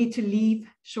you'll need to leave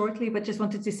shortly, but just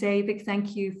wanted to say a big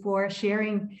thank you for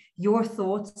sharing your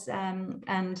thoughts and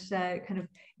kind of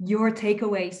your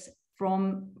takeaways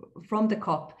from the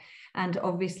COP. And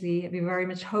obviously, we very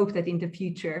much hope that in the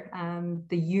future,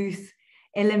 the youth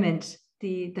element,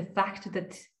 the fact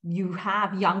that you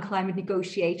have young climate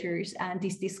negotiators and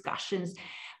these discussions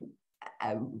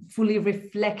fully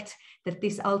reflect that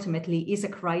this ultimately is a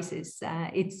crisis.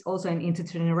 It's also an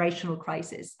intergenerational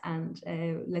crisis, and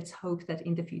let's hope that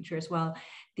in the future as well,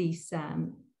 these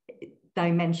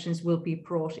dimensions will be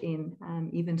brought in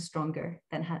even stronger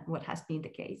than what has been the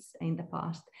case in the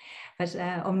past. But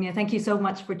Omnia, thank you so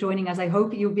much for joining us. I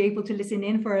hope you'll be able to listen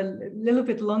in for a little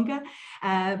bit longer,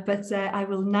 but I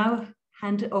will now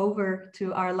hand over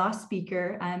to our last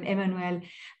speaker, Emmanuel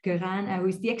Guérin, who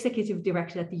is the Executive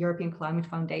Director at the European Climate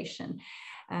Foundation.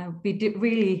 We'd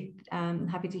really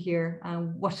happy to hear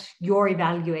what your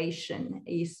evaluation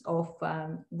is of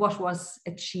what was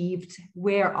achieved,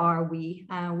 where are we,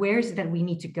 where is it that we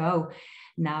need to go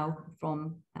now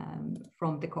from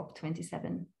the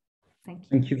COP27. Thank you.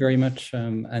 Thank you very much,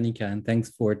 Annika, and thanks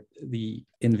for the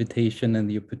invitation and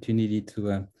the opportunity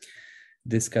to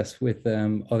discuss with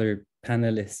other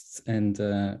panelists and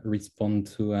respond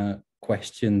to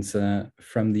questions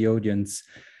from the audience.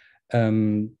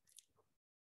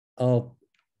 I'll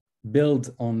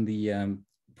build on the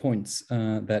points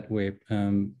that were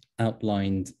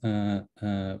outlined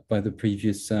by the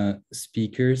previous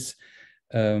speakers,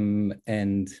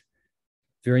 and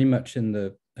very much in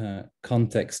the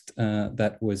context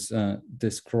that was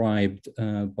described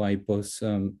by both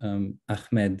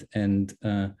Ahmed and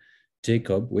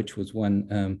Jacob, which was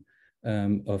one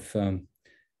of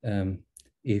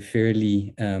a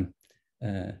fairly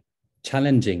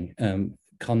challenging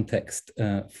context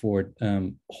for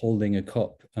holding a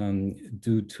COP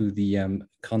due to the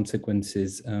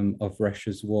consequences of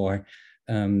Russia's war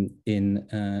in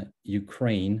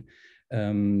Ukraine.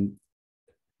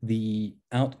 The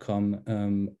outcome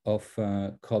of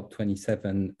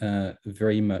COP27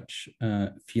 very much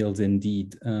feels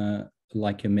indeed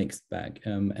like a mixed bag,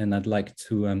 and I'd like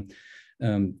to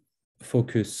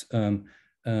focus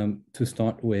to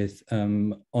start with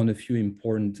on a few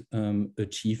important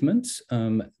achievements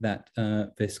that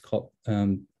this COP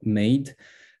made.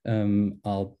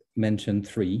 I'll mention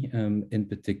three in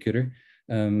particular.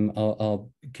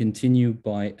 I'll continue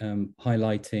by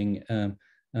highlighting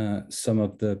some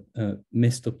of the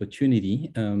missed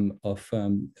opportunity of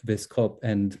this COP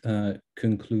and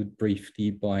conclude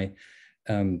briefly by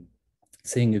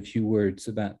saying a few words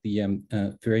about the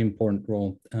very important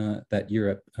role that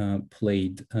Europe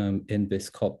played in this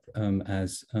COP,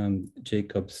 as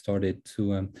Jacob started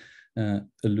to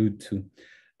allude to.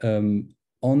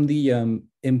 On the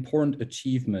important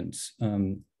achievements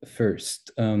first,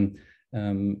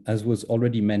 as was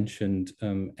already mentioned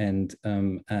and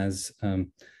as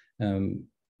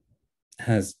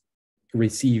has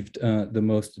received the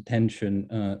most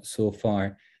attention so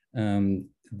far,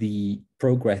 the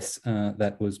progress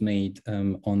that was made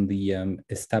on the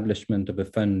establishment of a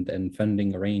fund and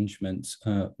funding arrangements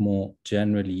more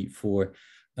generally for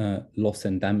loss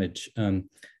and damage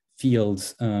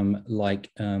feels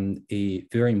like a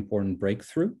very important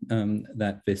breakthrough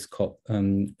that this COP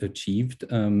achieved,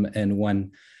 and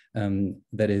one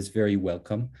that is very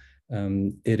welcome.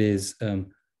 It is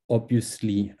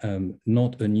obviously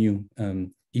not a new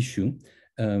issue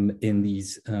in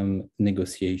these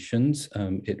negotiations.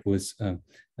 It was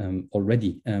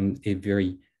already a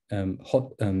very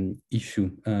hot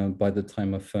issue by the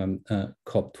time of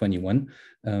COP21,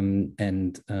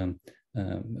 and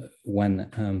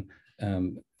one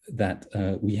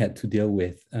that we had to deal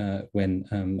with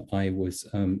when I was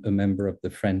a member of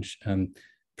the French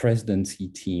presidency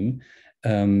team.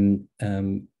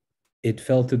 It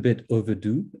felt a bit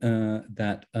overdue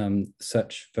that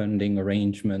such funding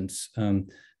arrangements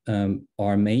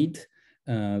are made,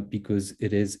 because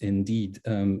it is indeed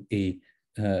a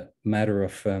matter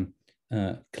of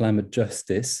climate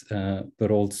justice,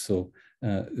 but also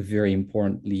very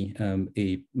importantly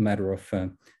a matter of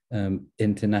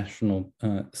international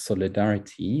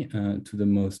solidarity to the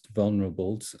most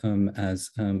vulnerables,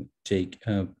 as Jake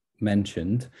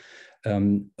mentioned.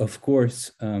 Of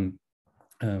course,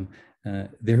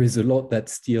 there is a lot that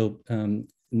still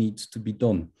needs to be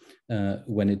done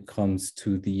when it comes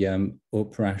to the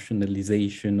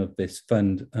operationalization of this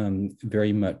fund,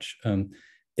 very much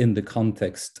in the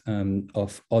context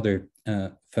of other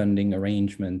funding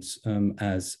arrangements,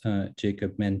 as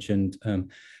Jacob mentioned, and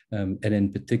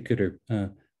in particular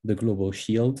the Global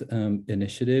Shield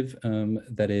initiative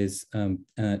that is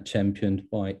championed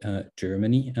by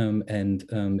Germany and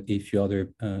a few other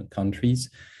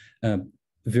countries.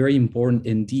 Very important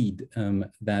indeed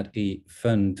that a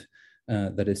fund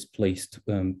that is placed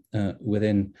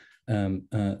within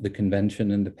the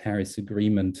Convention and the Paris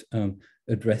Agreement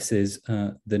addresses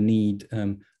the need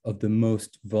of the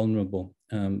most vulnerable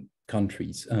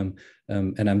countries.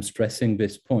 And I'm stressing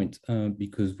this point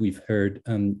because we've heard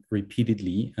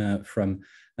repeatedly from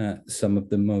some of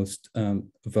the most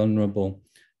vulnerable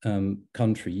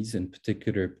countries, in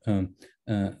particular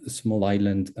small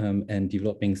island and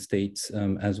developing states,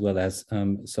 as well as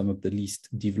some of the least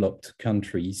developed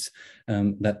countries,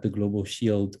 that the Global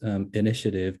Shield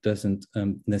initiative doesn't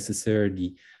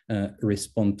necessarily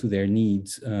respond to their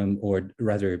needs, or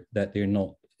rather that they're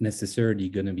not necessarily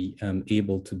going to be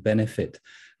able to benefit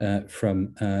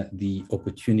from the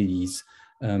opportunities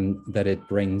that it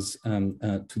brings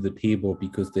to the table,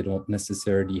 because they don't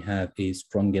necessarily have a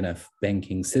strong enough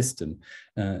banking system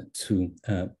to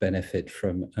benefit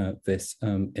from this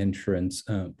insurance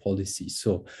policy.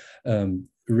 So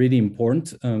really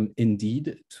important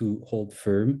indeed to hold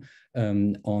firm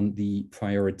on the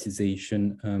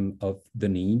prioritization of the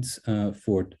needs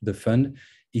for the fund.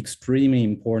 Extremely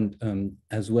important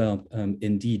as well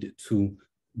indeed to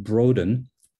broaden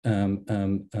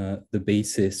the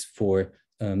basis for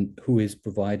who is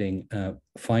providing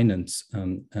finance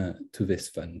to this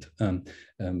fund.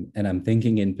 And I'm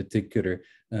thinking in particular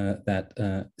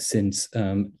that since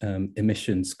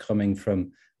emissions coming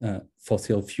from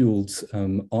fossil fuels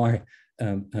are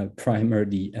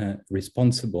primarily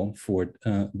responsible for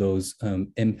those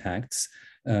impacts,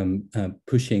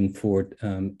 pushing for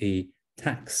a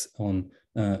tax on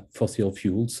fossil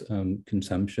fuels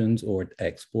consumptions or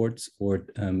exports or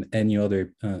any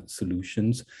other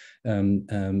solutions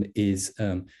is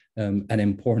an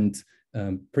important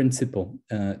principle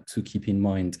to keep in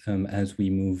mind as we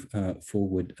move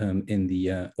forward in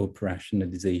the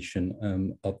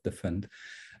operationalization of the fund.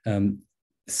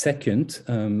 Second,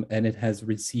 and it has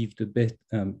received a bit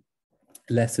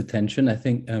less attention, I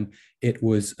think it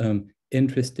was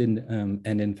interesting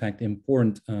and in fact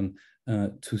important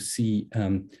to see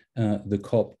the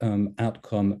COP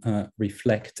outcome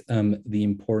reflect the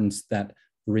importance that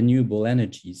renewable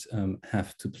energies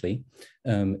have to play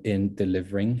in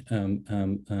delivering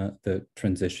the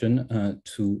transition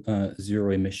to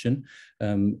zero emission,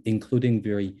 including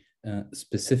very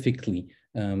specifically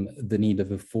the need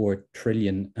of a 4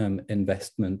 trillion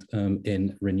investment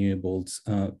in renewables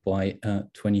by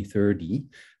 2030,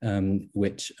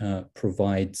 which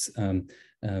provides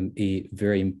a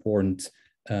very important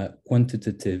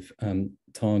quantitative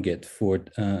target for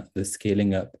the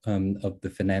scaling up of the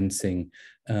financing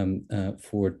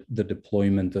for the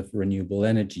deployment of renewable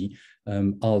energy.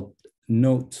 I'll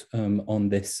note on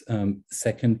this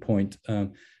second point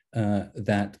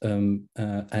that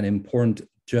an important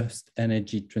Just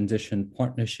Energy Transition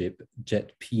Partnership,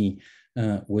 JETP,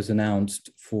 was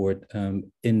announced for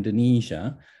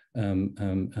Indonesia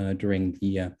during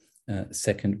the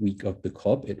second week of the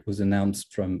COP. It was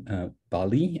announced from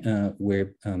Bali,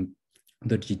 where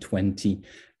the G20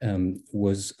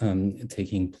 was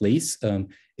taking place.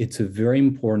 It's a very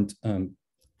important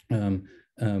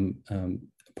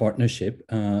partnership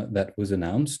that was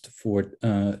announced for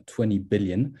 $20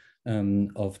 billion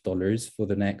of dollars for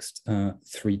the next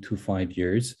 3 to 5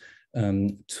 years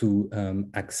to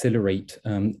accelerate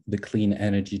the clean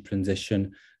energy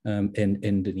transition in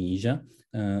Indonesia,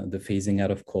 the phasing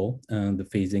out of coal, the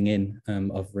phasing in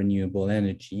of renewable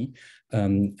energy,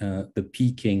 the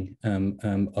peaking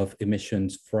of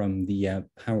emissions from the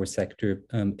power sector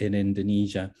in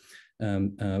Indonesia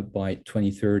by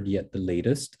 2030 at the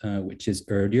latest, which is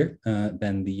earlier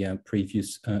than the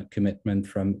previous commitment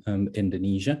from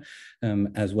Indonesia,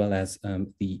 as well as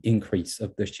the increase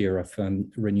of the share of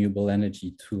renewable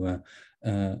energy to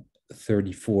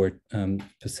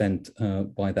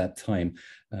 34% by that time.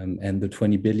 And the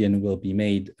 20 billion will be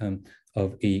made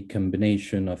of a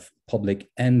combination of public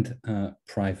and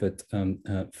private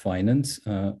finance,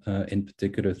 in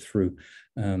particular through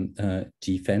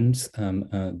GFENS,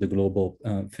 the Global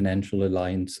Financial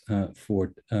Alliance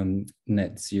for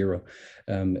Net Zero.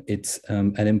 It's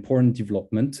an important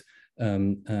development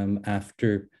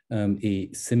after a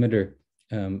similar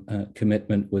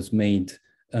commitment was made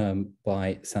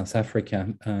by South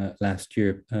Africa last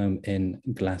year in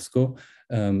Glasgow,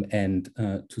 and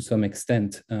to some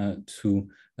extent to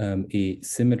a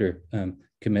similar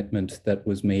commitment that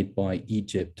was made by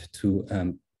Egypt to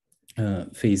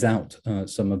phase out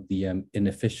some of the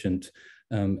inefficient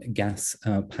gas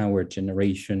power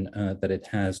generation that it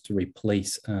has, to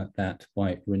replace that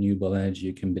by renewable energy,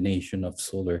 a combination of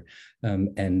solar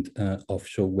and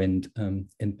offshore wind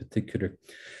in particular.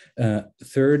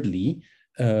 Thirdly,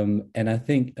 and I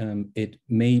think it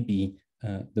may be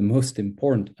the most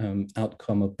important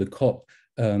outcome of the COP,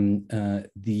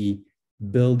 the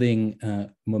building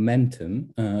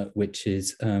momentum, which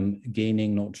is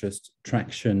gaining not just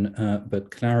traction,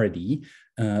 but clarity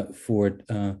for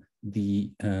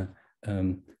the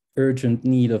urgent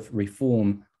need of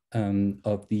reform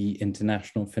of the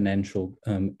international financial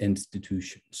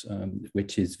institutions,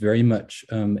 which is very much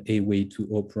a way to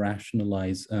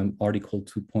operationalize Article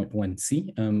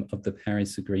 2.1c of the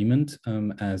Paris Agreement,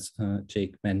 as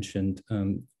Jake mentioned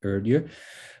earlier.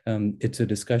 It's a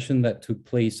discussion that took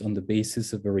place on the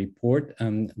basis of a report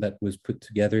that was put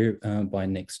together by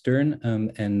Nick Stern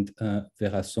and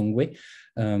Vera Songwe,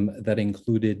 that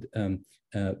included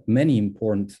many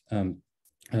important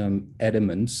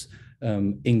elements,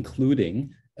 including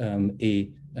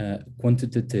a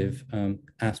quantitative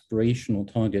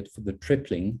aspirational target for the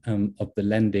tripling of the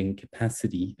lending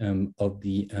capacity of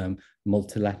the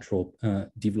multilateral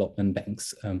development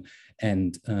banks.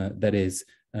 And that is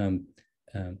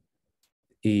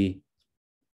a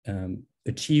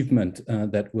achievement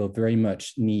that will very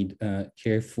much need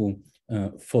careful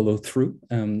follow through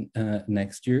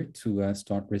next year to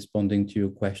start responding to your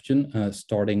question,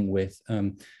 starting with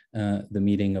the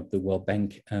meeting of the World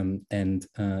Bank and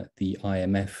the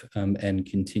IMF, and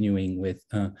continuing with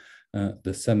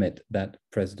the summit that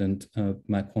President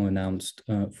Macron announced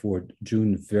for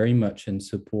June, very much in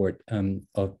support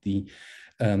of the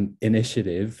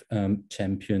initiative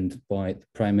championed by the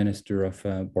Prime Minister of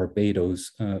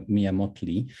Barbados, Mia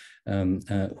Mottley,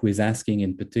 who is asking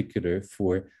in particular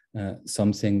for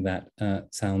something that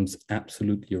sounds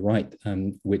absolutely right,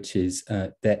 which is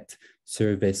debt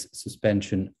service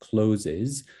suspension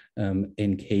clauses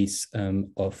in case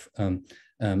of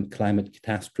climate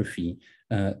catastrophe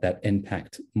that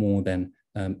impact more than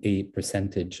a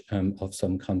percentage of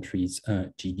some countries'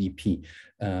 GDP.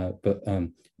 But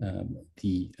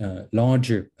the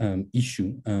larger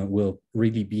issue will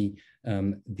really be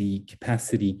the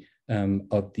capacity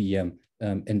of the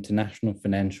international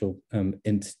financial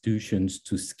institutions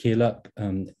to scale up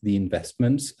the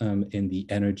investments in the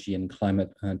energy and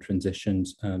climate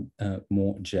transitions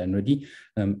more generally,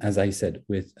 as I said,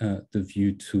 with the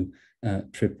view to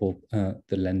triple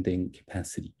the lending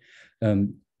capacity.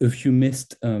 A few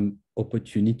missed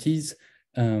opportunities.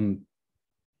 Well,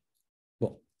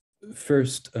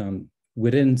 first,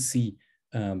 we didn't see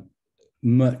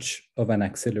much of an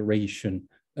acceleration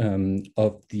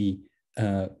of the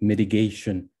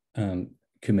mitigation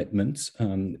commitments,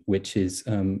 which is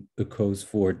a cause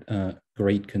for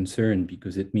great concern,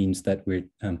 because it means that we're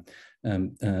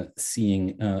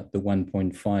seeing the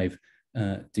 1.5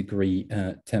 degree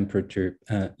temperature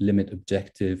limit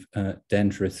objective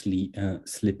dangerously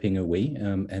slipping away.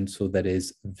 And so that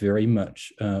is very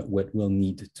much what will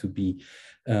need to be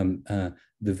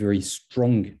the very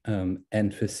strong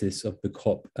emphasis of the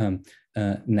COP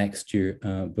next year,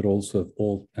 but also of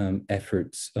all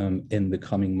efforts in the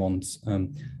coming months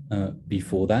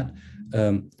before that.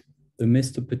 A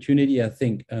missed opportunity, I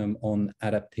think, on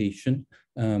adaptation,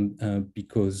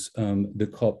 because the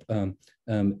COP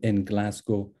in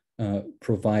Glasgow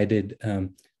provided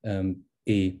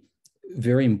a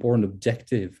very important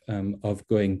objective of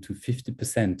going to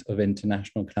 50% of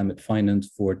international climate finance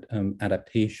for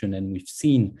adaptation. And we've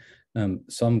seen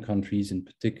some countries, in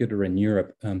particular in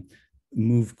Europe,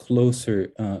 move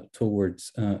closer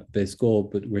towards this goal,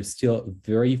 but we're still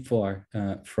very far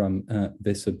from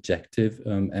this objective.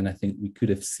 And I think we could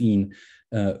have seen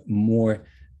more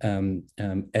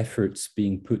efforts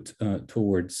being put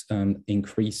towards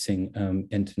increasing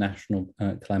international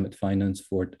climate finance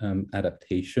for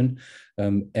adaptation.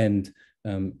 And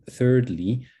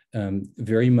thirdly,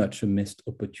 very much a missed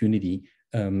opportunity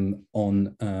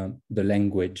on the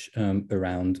language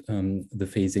around the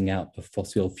phasing out of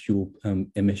fossil fuel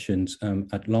emissions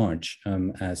at large,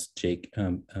 as Jake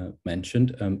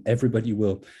mentioned. Everybody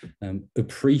will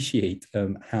appreciate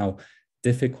how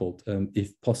difficult,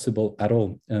 if possible at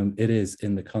all, it is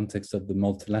in the context of the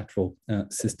multilateral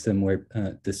system where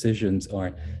decisions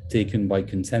are taken by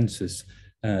consensus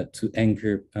to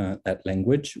anchor that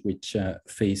language, which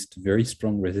faced very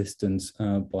strong resistance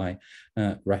by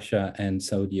Russia and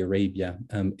Saudi Arabia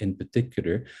in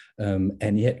particular.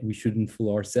 And yet we shouldn't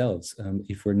fool ourselves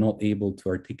if we're not able to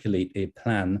articulate a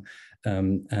plan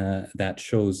that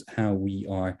shows how we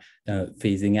are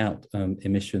phasing out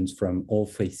emissions from all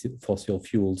fossil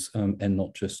fuels and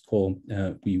not just coal.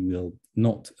 We will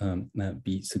not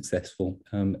be successful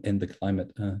in the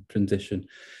climate transition.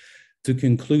 To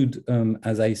conclude,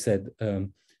 as I said,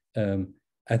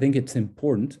 I think it's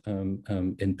important,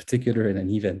 in particular in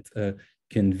an event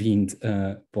convened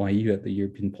by you at the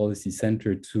European Policy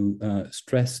Center, to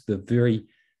stress the very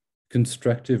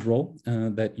constructive role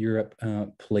that Europe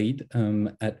played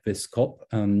at this COP.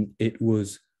 It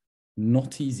was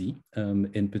not easy,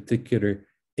 in particular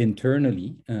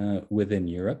internally within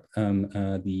Europe.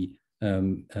 The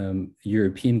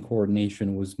European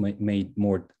coordination was made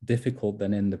more difficult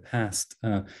than in the past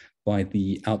by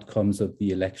the outcomes of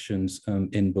the elections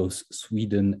in both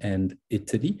Sweden and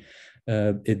Italy.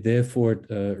 It therefore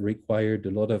required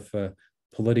a lot of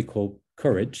political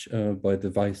courage by the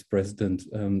Vice President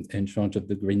in charge of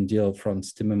the Green Deal,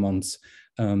 Frans Timmermans,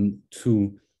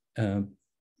 to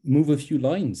move a few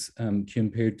lines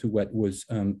compared to what was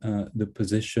the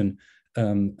position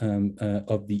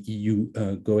of the EU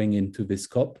going into this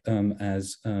COP,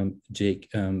 as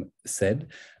Jake said,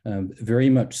 very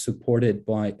much supported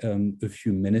by a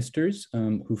few ministers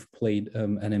who've played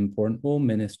an important role,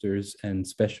 ministers and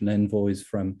special envoys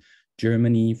from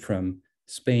Germany, from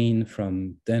Spain,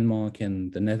 from Denmark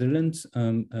and the Netherlands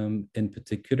in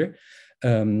particular.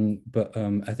 But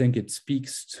I think it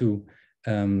speaks to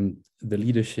the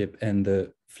leadership and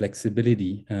the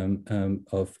flexibility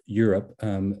of Europe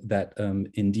that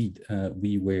indeed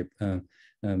we were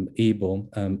able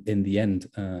in the end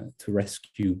to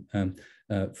rescue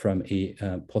from a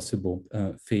possible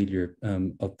failure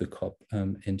of the COP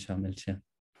in Sharm El Sheikh.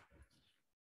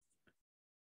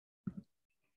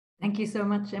 Thank you so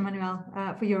much, Emmanuel,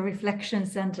 for your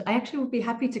reflections. And I actually would be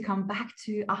happy to come back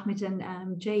to Ahmed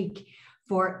and Jake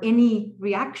for any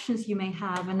reactions you may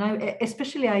have. And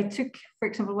especially I took, for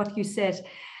example, what you said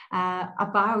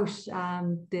about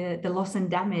the loss and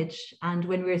damage. And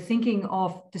when we're thinking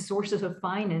of the sources of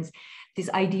finance, this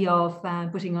idea of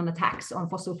putting on a tax on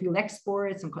fossil fuel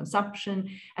exports and consumption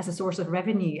as a source of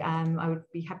revenue. I would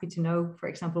be happy to know, for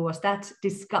example, was that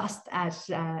discussed at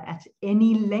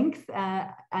any length,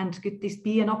 and could this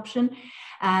be an option?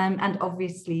 And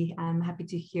obviously, I'm happy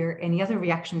to hear any other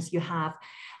reactions you have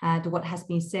to what has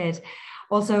been said.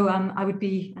 Also, I would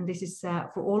be, and this is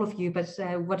for all of you, but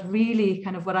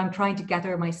what I'm trying to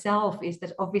gather myself is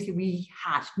that obviously we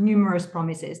had numerous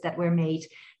promises that were made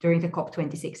during the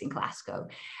COP26 in Glasgow.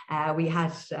 We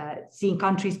had seen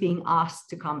countries being asked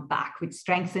to come back with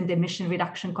strengthened emission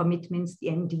reduction commitments, the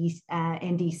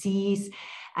NDCs.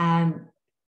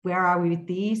 Where are we with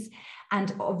these?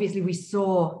 And obviously we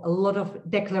saw a lot of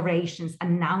declarations,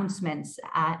 announcements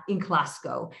in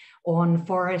Glasgow on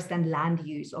forest and land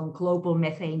use, on global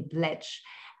methane pledge.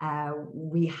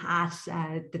 We had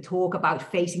the talk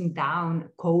about phasing down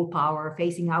coal power,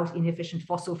 phasing out inefficient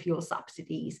fossil fuel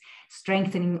subsidies,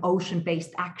 strengthening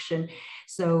ocean-based action.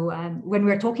 So when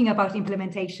we're talking about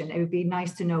implementation, it would be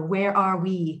nice to know, where are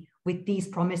we with these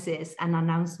promises and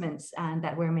announcements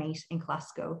that were made in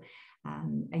Glasgow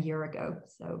a year ago?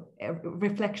 So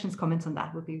reflections, comments on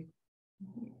that would be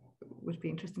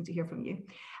interesting to hear from you.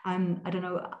 I don't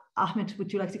know, Ahmed,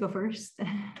 would you like to go first?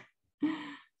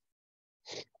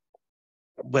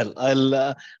 Well,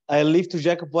 I'll leave to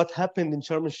Jacob what happened in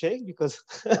Sharm El Sheikh, because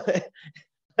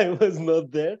I was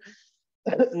not there.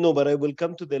 No, but I will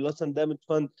come to the loss and damage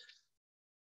fund.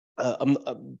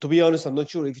 To be honest, I'm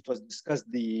not sure if it was discussed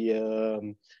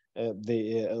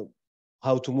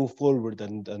how to move forward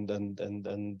and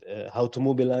how to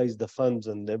mobilize the funds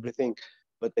and everything.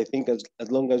 But I think as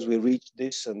long as we reach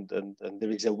this and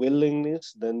there is a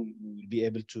willingness, then we'll be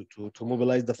able to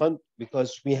mobilize the fund,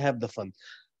 because we have the fund.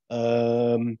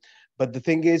 But the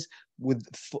thing is, with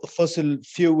fossil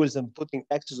fuels and putting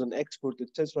taxes on export,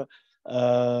 etc.,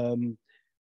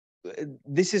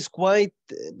 this is quite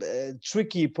a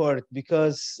tricky part,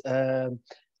 because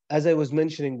as I was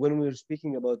mentioning, when we were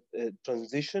speaking about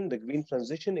transition, the green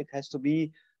transition, it has to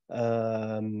be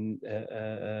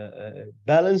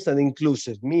balanced and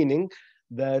inclusive, meaning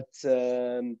that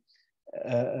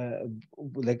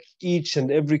like each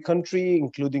and every country,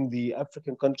 including the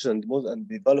African countries and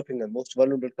developing and most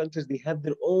vulnerable countries, they have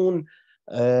their own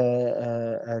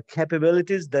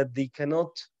capabilities that they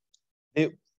cannot.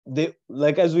 They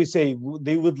like, as we say,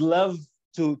 they would love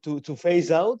to phase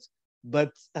out,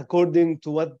 but according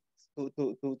to what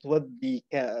the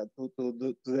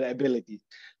abilities.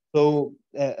 So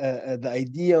the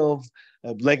idea of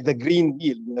like the Green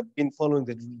Deal, we have been following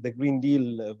the Green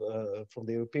Deal from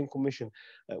the European Commission,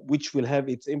 which will have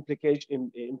its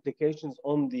implications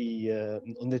on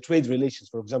the trade relations,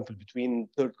 for example, between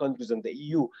third countries and the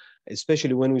EU,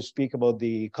 especially when we speak about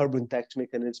the carbon tax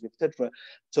mechanism, etc.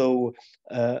 So,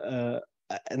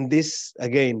 and this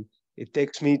again, it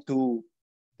takes me to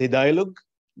the dialogue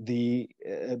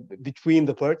between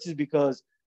the parties, because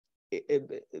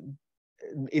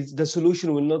it's the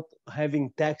solution will not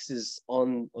having taxes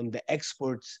on the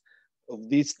exports of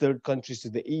these third countries to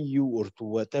the EU or to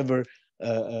whatever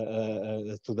to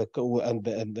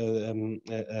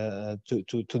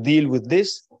deal with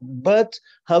this, but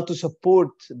how to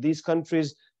support these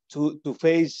countries to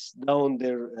phase down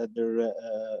their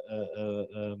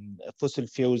fossil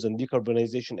fuels and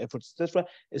decarbonization efforts, etc.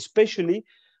 Especially,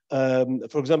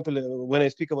 for example, when I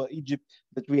speak about Egypt,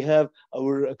 that we have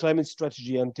our climate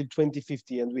strategy until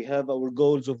 2050, and we have our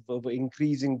goals of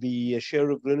increasing the share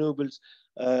of renewables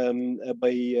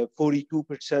by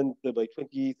 42% by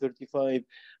 2035,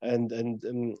 and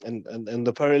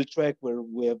the parallel track where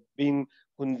we have been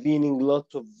convening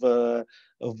lots of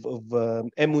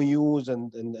MOUs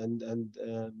and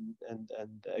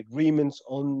agreements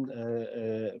on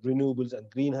renewables and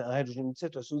green hydrogen,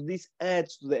 etc. So this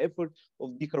adds to the effort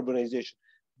of decarbonization.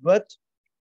 But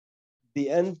the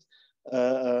end,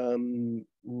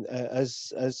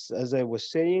 as I was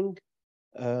saying,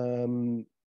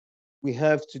 we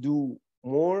have to do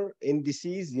more.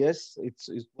 NDCs, yes, it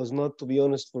was not, to be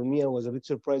honest, for me, I was a bit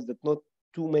surprised that not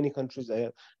too many countries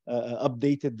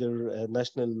updated their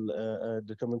national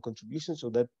determined contribution, so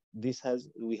that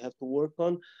we have to work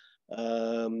on.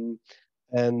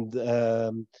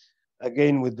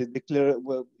 Again, with the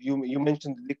you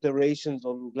mentioned the declarations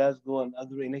on Glasgow and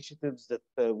other initiatives that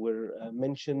were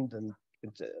mentioned, and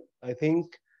I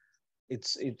think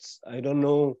it's I don't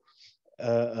know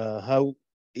how.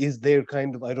 Is there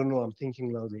kind of, I don't know, I'm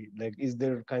thinking loudly, like, is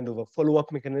there kind of a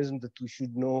follow-up mechanism that we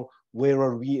should know where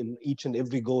are we in each and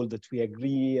every goal that we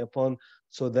agree upon,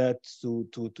 so that to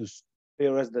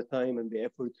spare us the time and the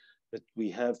effort that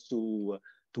we have to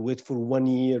wait for 1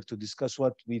 year to discuss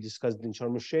what we discussed in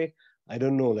Sharm El Sheikh? I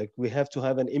don't know, like, we have to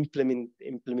have an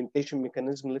implementation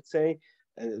mechanism, let's say,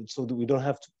 so that we don't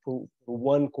have to for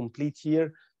one complete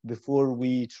year before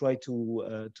we try to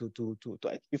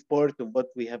achieve part of what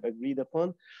we have agreed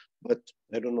upon. But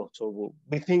I don't know, so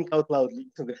we think out loudly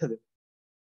together.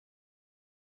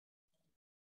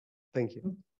 Thank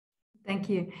you. Thank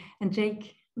you. And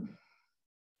Jake?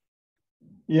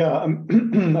 Yeah, I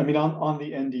mean, on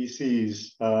the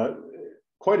NDCs,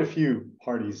 quite a few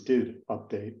parties did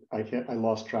update. I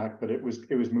lost track, but it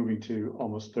was moving to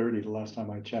almost 30 the last time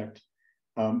I checked.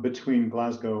 Between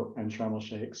Glasgow and Sharm El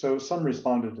Sheikh. So some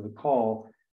responded to the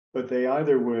call, but they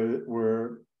either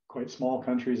were quite small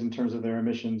countries in terms of their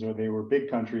emissions, or they were big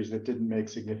countries that didn't make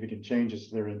significant changes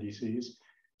to their NDCs.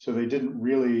 So they didn't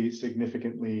really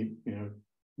significantly,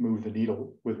 move the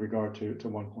needle with regard to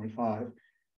 1.5.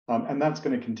 And that's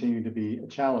going to continue to be a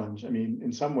challenge. I mean,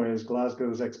 in some ways,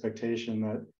 Glasgow's expectation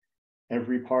that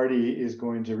every party is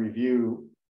going to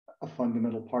review a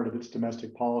fundamental part of its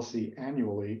domestic policy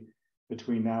annually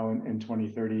between now and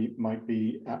 2030 might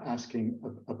be asking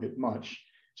a bit much.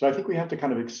 So I think we have to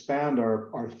kind of expand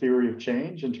our theory of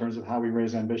change in terms of how we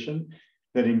raise ambition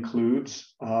that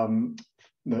includes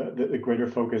the greater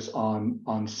focus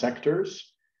on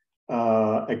sectors,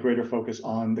 a greater focus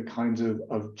on the kinds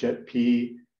of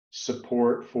JETP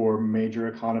support for major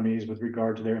economies with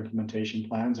regard to their implementation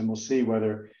plans. And we'll see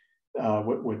whether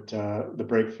what the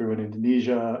breakthrough in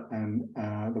Indonesia and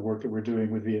the work that we're doing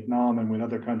with Vietnam and with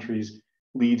other countries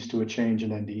leads to a change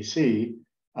in NDC.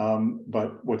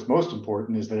 But what's most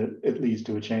important is that it leads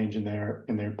to a change in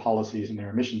their policies and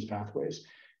their emissions pathways.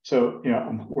 So,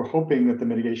 we're hoping that the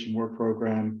mitigation work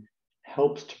program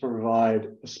helps to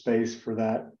provide a space for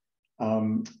that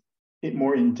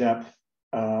more in-depth,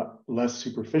 less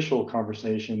superficial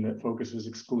conversation that focuses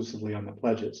exclusively on the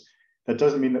pledges. That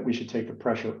doesn't mean that we should take the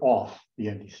pressure off the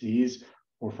NDCs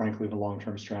or, frankly, the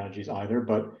long-term strategies either.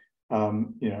 But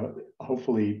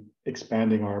hopefully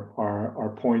expanding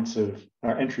our points of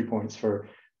our entry points for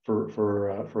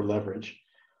leverage.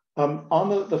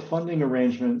 On the funding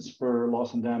arrangements for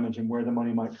loss and damage and where the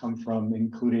money might come from,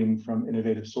 including from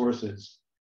innovative sources,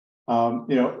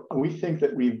 we think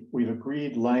that we've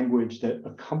agreed language that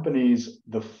accompanies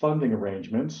the funding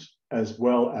arrangements as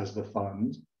well as the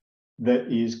fund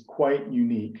that is quite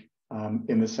unique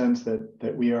in the sense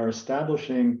that we are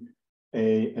establishing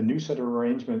a new set of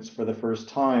arrangements for the first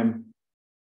time,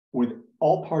 with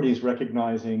all parties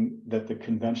recognizing that the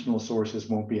conventional sources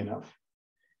won't be enough.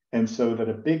 And so that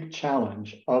a big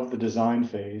challenge of the design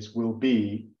phase will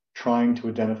be trying to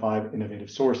identify innovative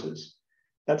sources.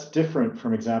 That's different,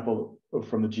 from example,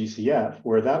 from the GCF,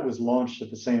 where that was launched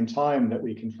at the same time that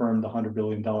we confirmed the $100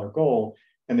 billion goal,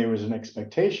 and there was an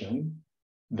expectation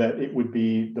that it would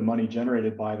be the money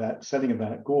generated by that setting of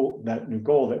that goal, that new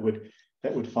goal, that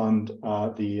would fund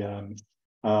the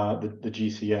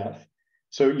GCF.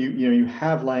 So you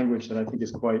have language that I think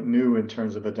is quite new in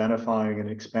terms of identifying and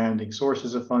expanding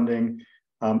sources of funding,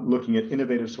 looking at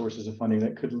innovative sources of funding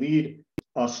that could lead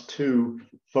us to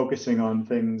focusing on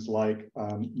things like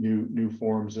new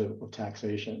forms of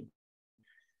taxation.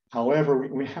 However,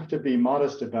 we have to be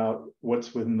modest about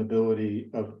what's within the ability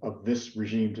of this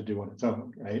regime to do on its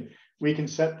own, right? We can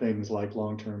set things like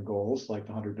long-term goals, like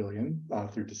the 100 billion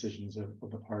through decisions of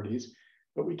the parties,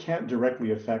 but we can't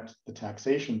directly affect the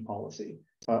taxation policy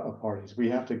of parties. We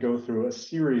have to go through a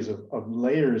series of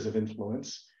layers of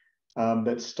influence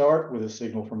that start with a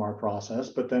signal from our process,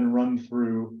 but then run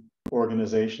through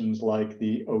organizations like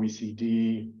the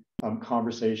OECD,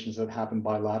 conversations that happen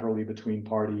bilaterally between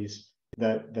parties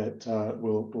that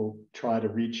will try to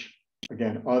reach,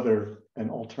 again, other and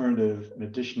alternative and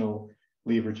additional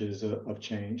leverages of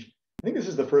change. I think this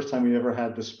is the first time we ever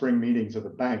had the spring meetings of the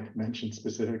bank mentioned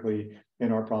specifically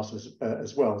in our process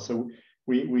as well. So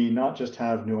we not just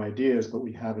have new ideas, but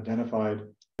we have identified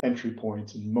entry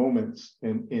points and moments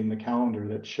in the calendar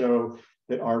that show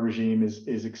that our regime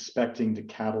is expecting to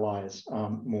catalyze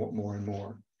more and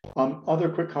more. Other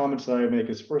quick comments that I make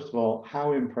is, first of all,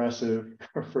 how impressive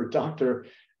for Dr.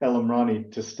 El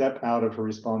Omrani to step out of her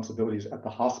responsibilities at the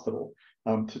hospital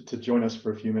to join us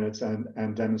for a few minutes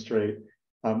and demonstrate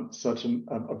such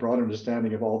a broad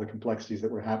understanding of all the complexities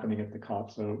that were happening at the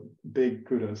COP. So big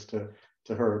kudos to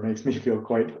her. It makes me feel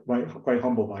quite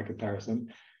humble by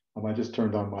comparison. I just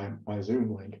turned on my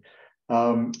Zoom link.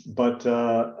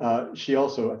 But she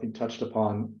also, I think, touched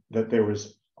upon that there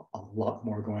was a lot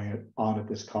more going on at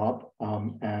this COP,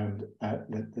 and that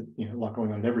a lot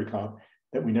going on at every COP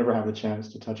that we never have the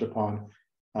chance to touch upon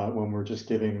when we're just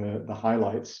giving the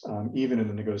highlights. Even in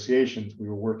the negotiations, we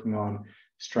were working on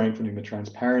strengthening the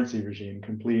transparency regime,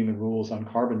 completing the rules on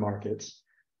carbon markets,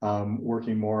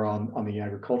 working more on the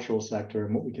agricultural sector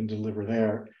and what we can deliver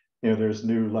there. There's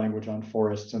new language on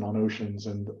forests and on oceans,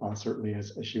 and certainly,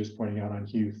 as she was pointing out, on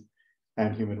youth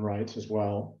and human rights as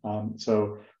well.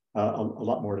 So a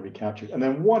lot more to be captured. And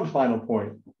then one final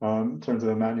point in terms of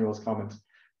Emmanuel's comments.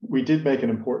 We did make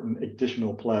an important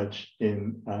additional pledge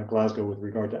in Glasgow with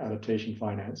regard to adaptation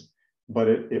finance, but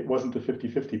it wasn't the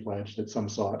 50-50 pledge that some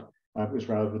sought. It was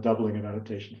rather the doubling of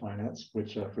adaptation finance,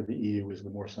 which for the EU is the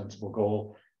more sensible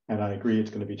goal. And I agree it's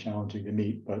going to be challenging to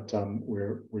meet, but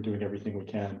we're doing everything we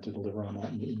can to deliver on that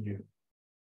in the EU.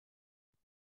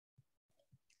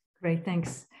 Great,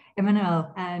 thanks.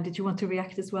 Emmanuel, did you want to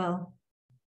react as well?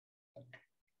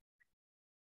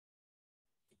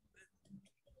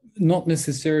 Not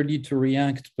necessarily to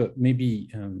react, but maybe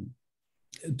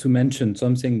to mention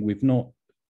something we've not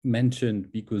mentioned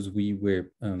because we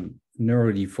were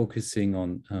narrowly focusing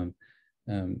on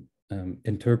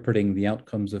interpreting the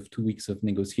outcomes of 2 weeks of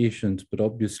negotiations, but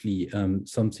obviously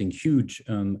something huge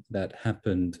that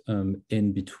happened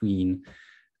in between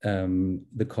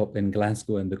the COP in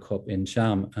Glasgow and the COP in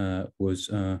Sharm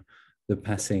was the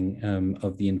passing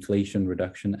of the Inflation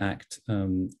Reduction Act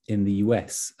in the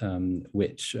US,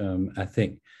 which I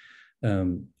think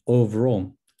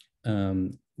overall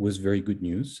was very good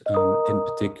news, in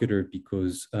particular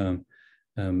because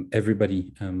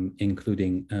everybody,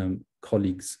 including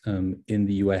colleagues in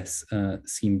the US,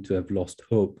 seem to have lost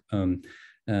hope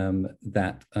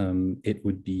that it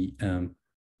would be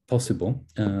possible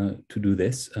to do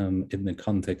this in the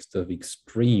context of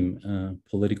extreme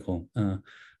political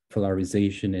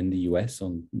polarization in the US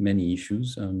on many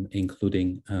issues,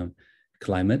 including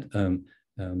climate.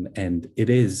 And it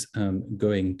is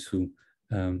going to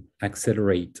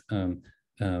accelerate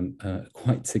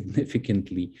quite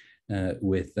significantly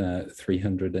with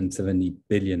 370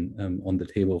 billion on the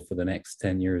table for the next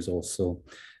 10 years or so,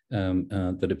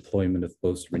 the deployment of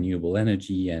both renewable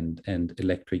energy and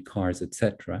electric cars,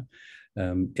 etc.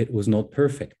 It was not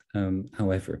perfect,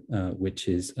 however, which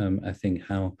is, I think,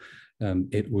 how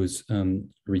it was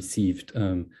received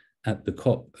at the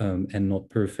COP, and not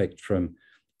perfect from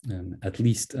at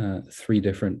least 3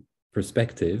 different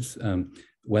perspectives.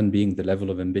 One being the level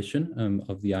of ambition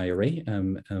of the IRA,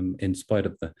 in spite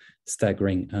of the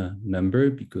staggering number,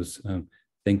 because I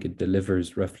think it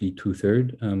delivers roughly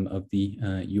 2/3 of the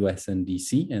US and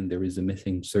DC, and there is a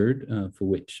missing third for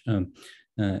which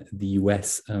the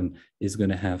US is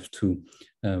going to have to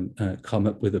come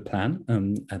up with a plan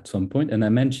at some point. And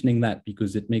I'm mentioning that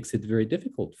because it makes it very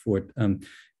difficult for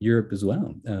Europe as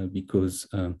well, because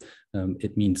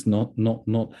it means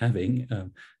not having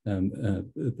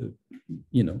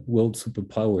the world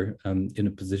superpower in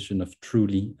a position of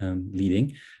truly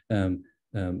leading.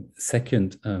 Second,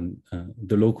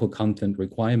 the local content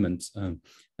requirements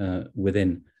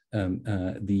within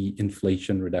the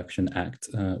Inflation Reduction Act,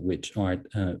 which are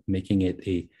making it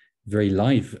a very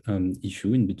live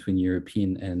issue in between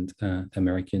European and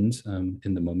Americans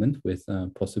in the moment, with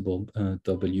possible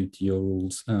WTO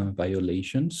rules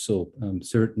violations. So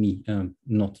certainly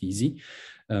not easy.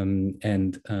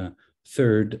 And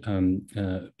third,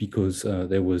 because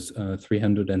there was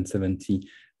 370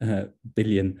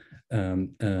 billion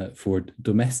for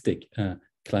domestic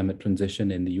climate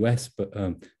transition in the US, but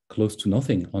close to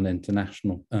nothing on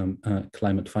international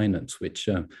climate finance, which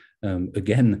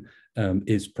again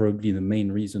is probably the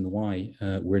main reason why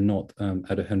we're not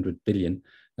at 100 billion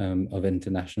of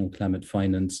international climate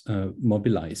finance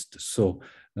mobilized. So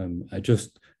I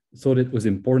just thought it was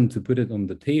important to put it on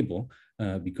the table,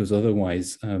 because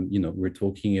otherwise, we're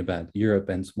talking about Europe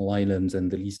and small islands and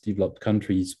the least developed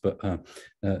countries, but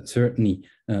certainly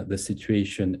the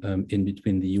situation in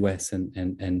between the US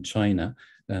and China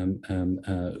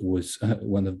was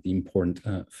one of the important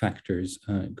factors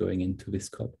going into this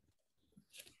COP.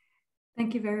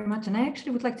 Thank you very much. And I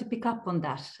actually would like to pick up on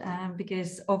that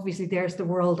because obviously there's the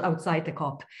world outside the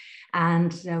COP,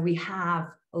 and we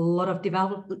have a lot of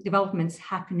developments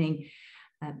happening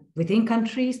within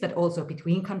countries, but also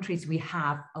between countries. We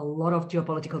have a lot of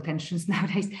geopolitical tensions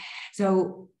nowadays.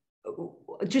 So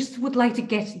just would like to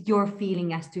get your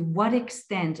feeling as to what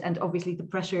extent, and obviously the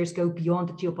pressures go beyond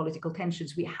the geopolitical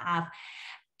tensions. We have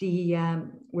the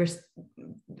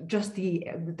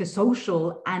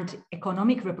social and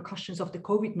economic repercussions of the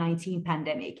COVID-19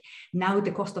 pandemic. Now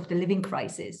the cost of the living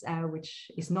crisis,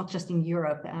 which is not just in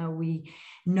Europe. We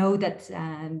know that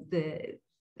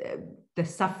the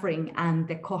suffering and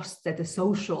the costs that the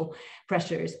social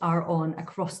pressures are on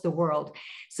across the world.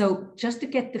 So just to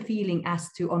get the feeling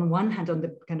as to, on one hand, on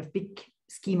the kind of big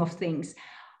scheme of things,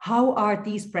 how are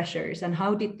these pressures and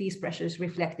how did these pressures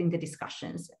reflect in the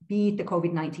discussions, be it the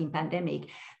COVID-19 pandemic,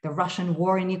 the Russian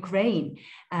war in Ukraine,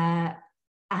 and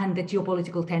the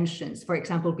geopolitical tensions, for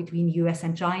example, between US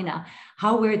and China?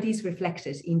 How were these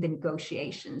reflected in the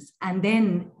negotiations? And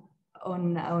then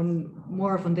on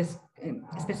more of on this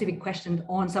specific question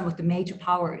on some of the major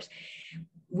powers,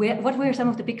 what were some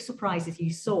of the big surprises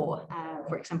you saw,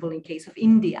 for example, in case of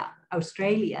India,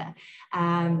 Australia?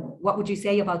 What would you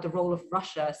say about the role of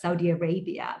Russia, Saudi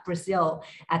Arabia, Brazil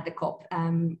at the COP?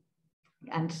 And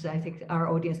I think our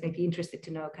audience may be interested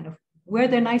to know kind of, were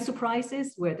there nice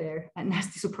surprises? Were there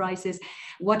nasty surprises?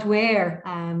 What were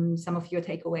some of your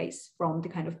takeaways from the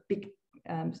kind of big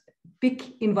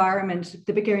environment,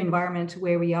 the bigger environment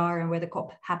where we are and where the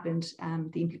COP happened,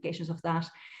 the implications of that,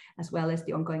 as well as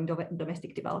the ongoing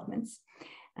domestic developments?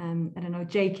 I don't know,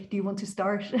 Jake, do you want to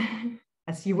start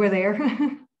as you were there?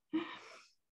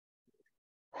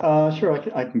 Sure,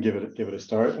 I can give it a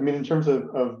start. I mean, in terms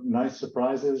of nice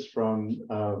surprises from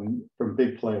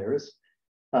big players,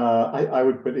 I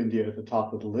would put India at the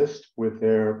top of the list with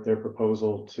their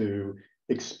proposal to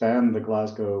expand the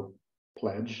Glasgow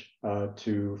pledge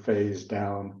to phase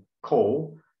down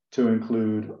coal to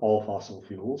include all fossil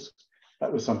fuels.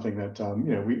 That was something that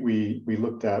we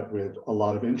looked at with a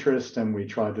lot of interest, and we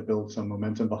tried to build some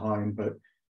momentum behind, but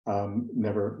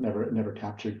never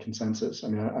captured consensus. I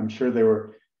mean, I'm sure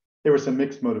there were some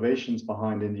mixed motivations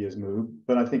behind India's move,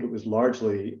 but I think it was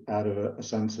largely out of a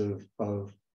sense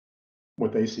of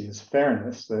what they see as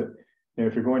fairness, that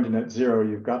if you're going to net zero,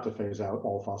 you've got to phase out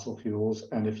all fossil fuels.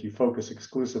 And if you focus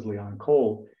exclusively on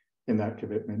coal in that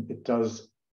commitment, it does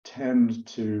tend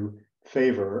to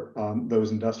favor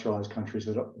those industrialized countries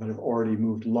that have already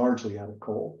moved largely out of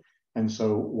coal. And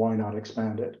so why not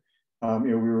expand it?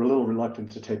 We were a little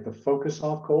reluctant to take the focus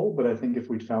off coal, but I think if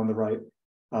we'd found the right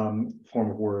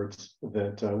form of words,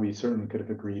 that we certainly could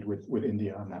have agreed with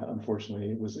India on that.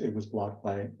 Unfortunately, it was blocked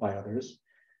by others.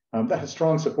 That has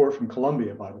strong support from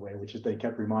Colombia, by the way, which is, they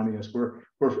kept reminding us we're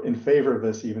in favor of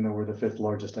this, even though we're the 5th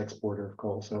largest exporter of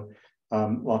coal. So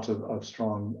lots of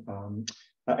strong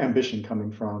ambition coming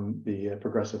from the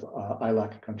progressive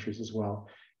ILAC countries as well.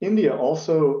 India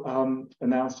also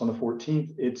announced on the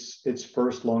 14th its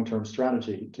first long-term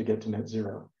strategy to get to net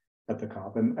zero at the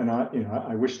COP, and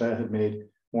I wish that had made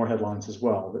more headlines as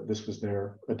well. That this was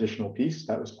their additional piece.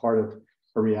 That was part of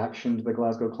a reaction to the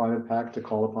Glasgow Climate Pact to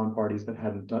call upon parties that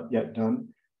hadn't yet done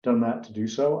that to do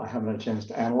so. I haven't had a chance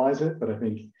to analyze it, but I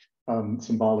think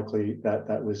symbolically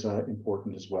that was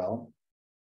important as well.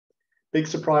 Big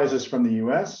surprises from the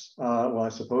US. Well, I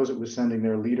suppose it was sending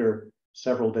their leader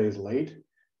several days late.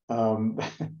 I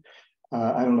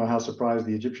don't know how surprised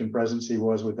the Egyptian presidency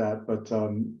was with that, but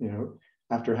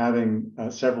after having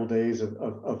several days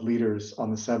of leaders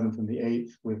on the 7th and the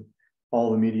 8th with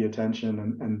all the media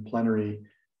attention and plenary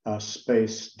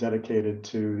space dedicated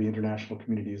to the international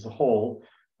community as a whole,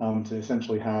 to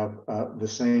essentially have the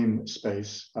same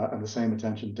space and the same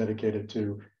attention dedicated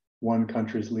to one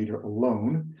country's leader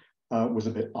alone was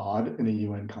a bit odd in a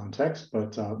UN context,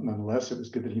 but nonetheless, it was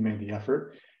good that he made the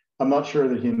effort. I'm not sure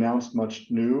that he announced much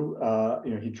new.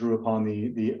 He drew upon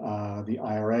the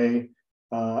IRA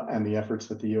and the efforts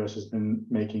that the US has been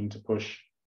making to push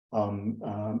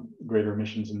greater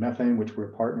emissions in methane, which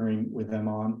we're partnering with them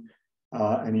on.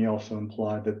 And he also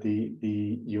implied that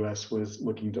the US was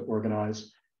looking to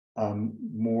organize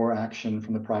more action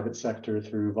from the private sector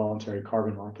through voluntary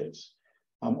carbon markets,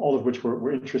 all of which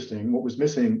were interesting. What was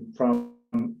missing from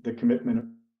the commitment,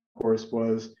 of course,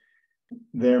 was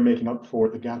they're making up for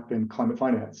the gap in climate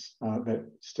finance that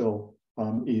still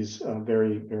is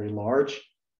very, very large,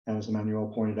 as Emmanuel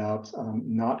pointed out,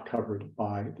 not covered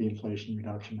by the Inflation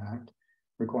Reduction Act,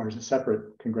 requires a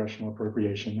separate congressional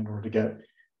appropriation in order to get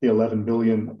the 11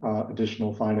 billion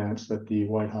additional finance that the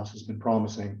White House has been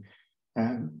promising.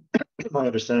 And my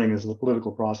understanding is the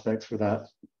political prospects for that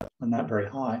are not very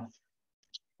high.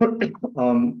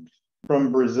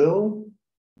 From Brazil,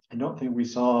 I don't think we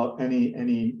saw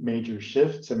any major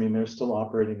shifts. I mean, they're still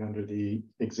operating under the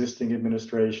existing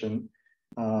administration.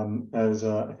 As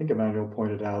I think Emmanuel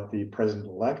pointed out, the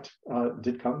president-elect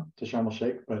did come to Sharm El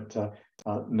Sheikh, but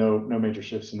no major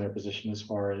shifts in their position as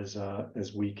far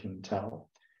as we can tell.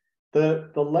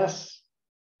 The less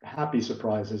happy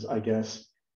surprises, I guess,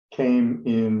 came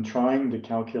in trying to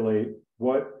calculate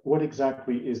what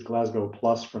exactly is Glasgow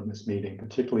Plus from this meeting,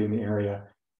 particularly in the area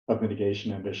of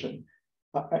mitigation ambition.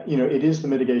 It is the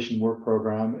mitigation work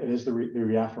program. It is the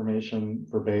reaffirmation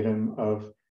verbatim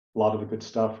of a lot of the good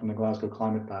stuff from the Glasgow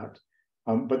Climate Pact.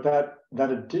 But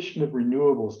that addition of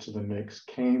renewables to the mix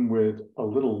came with a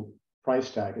little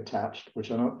price tag attached, which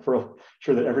I'm not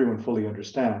sure that everyone fully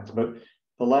understands. But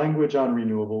the language on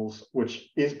renewables,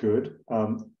 which is good,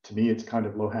 to me, it's kind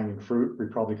of low-hanging fruit. We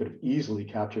probably could have easily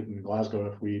captured in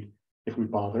Glasgow if we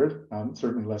bothered.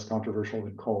 Certainly less controversial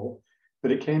than coal.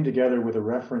 But it came together with a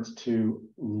reference to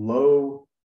low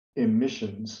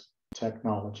emissions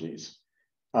technologies.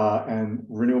 And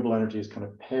renewable energy is kind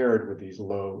of paired with these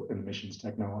low emissions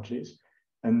technologies.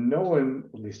 And no one,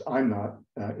 at least I'm not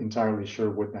entirely sure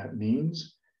what that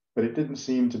means, but it didn't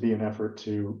seem to be an effort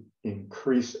to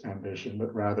increase ambition,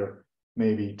 but rather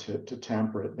maybe to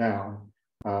tamper it down,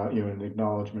 an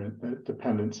acknowledgement that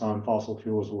dependence on fossil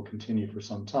fuels will continue for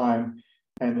some time,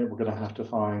 and that we're going to have to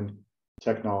find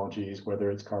technologies, whether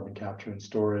it's carbon capture and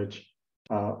storage,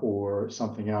 or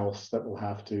something else that will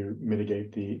have to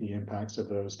mitigate the impacts of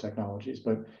those technologies.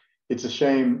 But it's a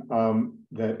shame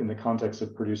that in the context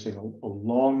of producing a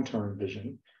long-term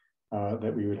vision,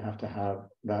 that we would have to have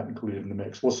that included in the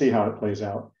mix. We'll see how it plays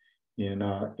out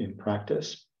in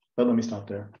practice. But let me stop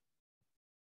there.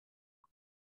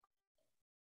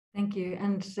 Thank you.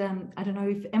 And I don't know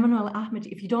if Emmanuel, Ahmed,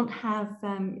 if you don't have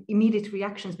immediate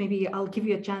reactions, maybe I'll give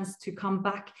you a chance to come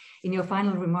back in your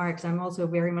final remarks. I'm also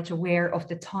very much aware of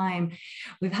the time.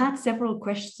 We've had several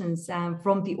questions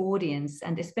from the audience,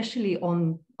 and especially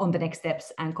on the next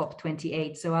steps and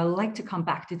COP28. So I'd like to come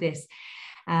back to this.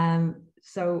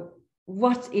 So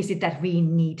what is it that we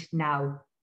need now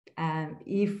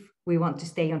if we want to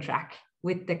stay on track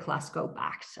with the Glasgow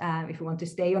Pact, if we want to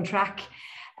stay on track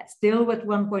still with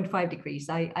 1.5 degrees.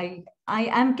 I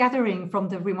am gathering from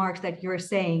the remarks that you're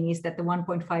saying is that the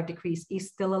 1.5 degrees is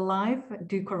still alive.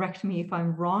 Do correct me if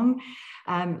I'm wrong.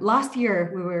 Last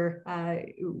year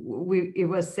it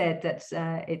was said that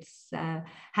it's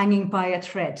hanging by a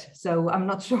thread. So I'm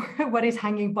not sure what is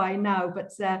hanging by now,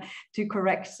 but to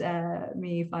correct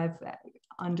me if I've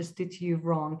understood you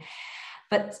wrong.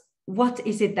 But what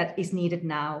is it that is needed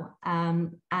now?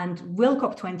 And will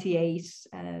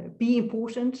COP28 be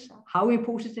important? How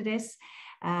important it is?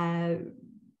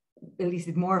 Is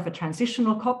it more of a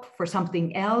transitional COP for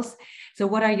something else? So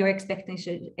what are your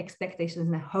expectations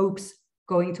and hopes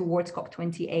going towards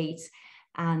COP28?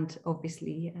 And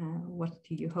obviously, what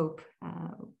do you hope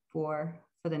for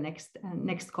the next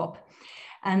COP?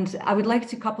 And I would like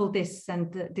to couple this,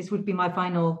 and this would be my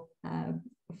final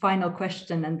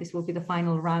question, and this will be the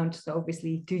final round. So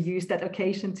obviously, do use that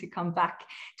occasion to come back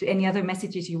to any other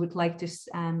messages you would like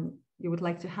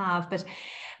to have. But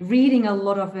reading a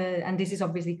lot of and this is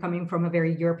obviously coming from a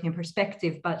very European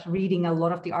perspective, but reading a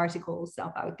lot of the articles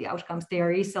about the outcomes,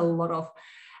 there is a lot of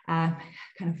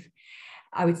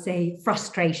I would say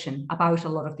frustration about a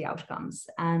lot of the outcomes.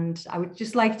 And I would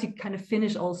just like to kind of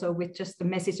finish also with just the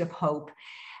message of hope.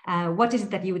 What is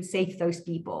it that you would say to those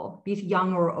people, be it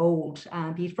young or old,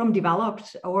 be it from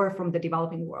developed or from the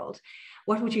developing world?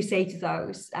 What would you say to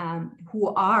those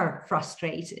who are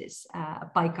frustrated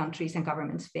by countries and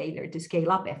governments' failure to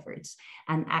scale up efforts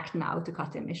and act now to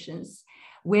cut emissions?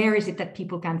 Where is it that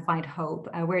people can find hope?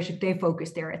 Where should they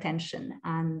focus their attention?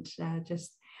 And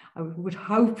I would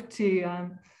hope to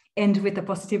end with a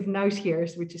positive note here,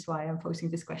 which is why I'm posing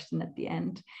this question at the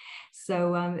end.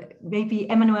 So maybe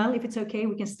Emmanuel, if it's okay,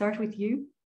 we can start with you.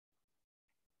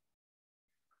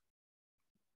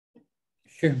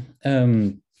 Sure.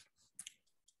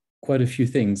 Quite a few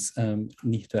things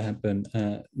need to happen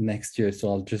next year, so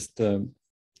I'll just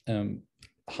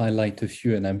highlight a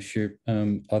few, and I'm sure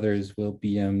others will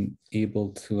be able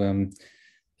to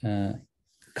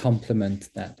complement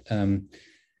that.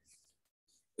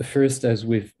 First, as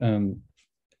we've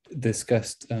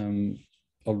discussed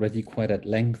already quite at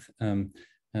length,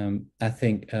 I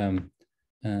think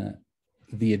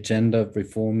the agenda of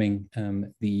reforming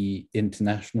the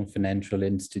international financial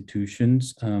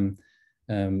institutions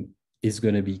is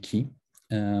going to be key.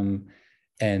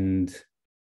 And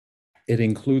it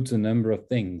includes a number of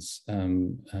things.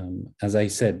 As I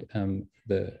said,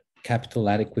 the capital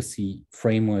adequacy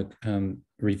framework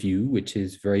review, which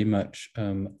is very much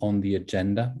on the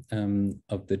agenda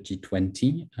of the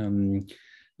G20.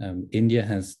 India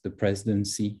has the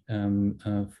presidency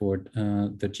for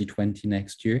the G20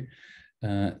 next year.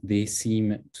 They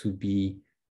seem to be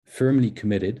firmly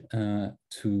committed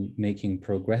to making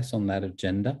progress on that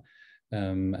agenda.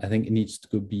 I think it needs to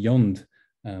go beyond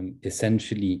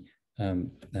essentially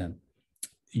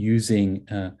using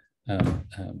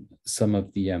some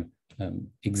of the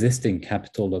existing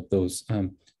capital of those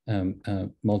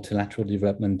multilateral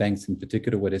development banks, in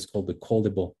particular what is called the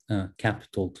callable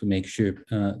capital, to make sure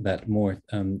that more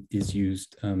is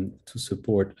used to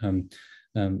support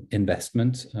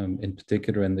investment, in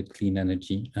particular in the clean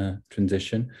energy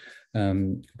transition.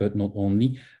 But not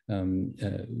only,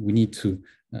 we need to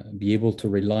be able to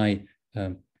rely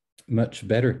much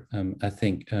better, I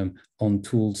think, on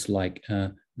tools like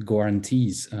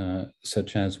guarantees,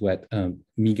 such as what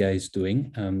MIGA is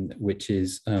doing, which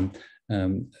is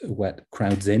what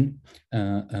crowds in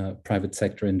private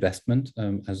sector investment,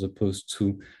 as opposed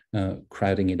to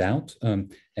crowding it out.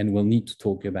 And we'll need to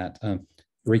talk about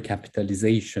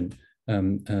recapitalization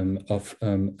of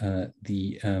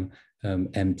the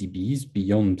MDBs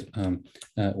beyond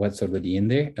what's already in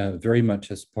there, very much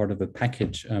as part of a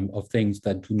package of things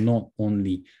that do not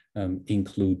only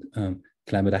include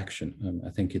climate action. I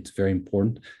think it's very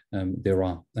important. There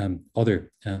are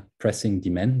other pressing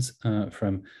demands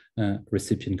from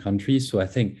recipient countries. So I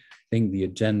think the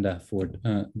agenda for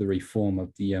the reform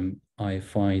of the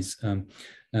IFIs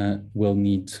will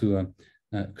need to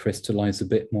crystallize a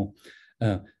bit more.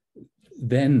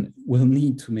 Then we'll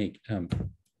need to make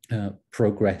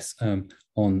progress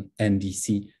on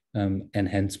NDC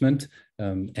enhancement,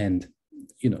 and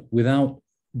without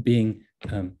being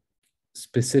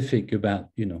specific about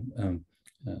the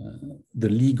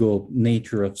legal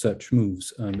nature of such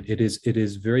moves, it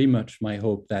is very much my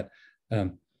hope that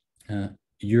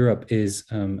Europe is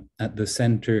at the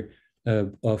center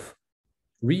of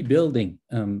rebuilding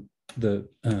the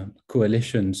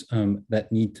coalitions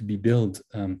that need to be built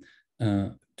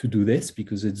to do this,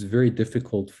 because it's very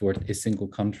difficult for a single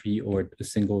country or a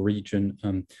single region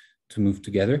to move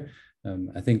together.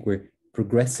 I think we're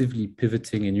progressively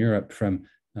pivoting in Europe from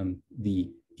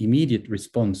the immediate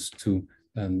response to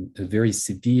a very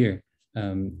severe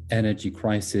energy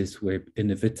crisis, where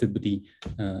inevitably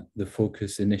the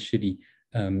focus initially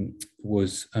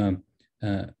was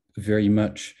very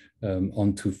much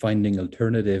onto finding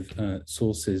alternative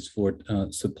sources for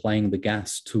supplying the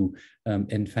gas, to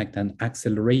in fact an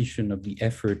acceleration of the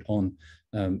effort on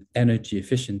energy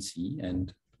efficiency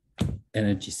and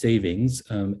energy savings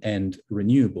and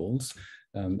renewables.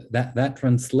 That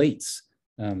translates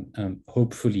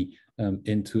hopefully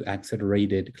into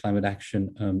accelerated climate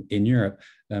action in Europe.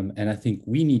 And I think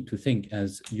we need to think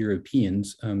as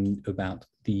Europeans about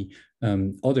the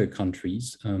other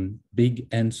countries, big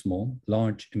and small,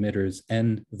 large emitters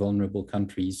and vulnerable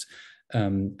countries,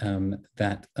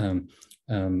 that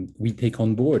we take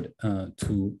on board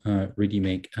to really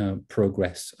make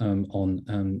progress on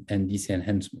NDC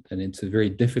enhancement. And it's a very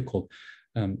difficult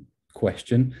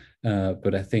question,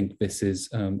 but I think this is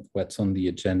what's on the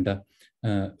agenda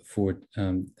for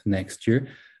next year.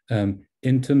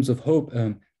 In terms of hope,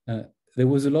 there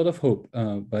was a lot of hope,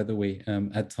 by the way,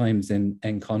 at times in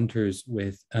encounters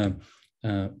with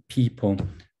people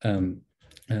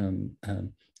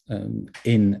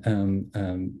in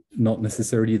not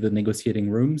necessarily the negotiating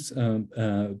rooms,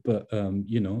 but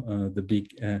the big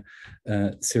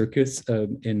circus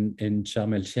in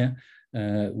Sharm El Sheikh.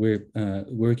 We're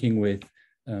working with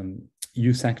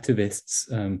youth activists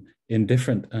in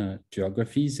different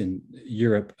geographies in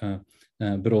Europe,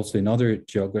 but also in other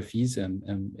geographies,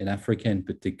 in Africa in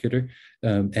particular.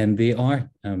 And they are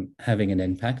having an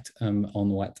impact on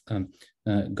what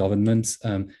governments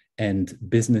and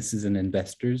businesses and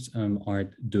investors are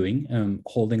doing,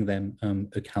 holding them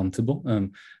accountable.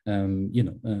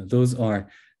 Those are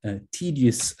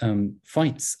tedious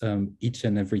fights each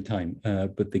and every time,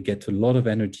 but they get a lot of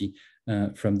energy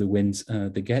from the wins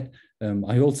they get.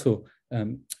 I also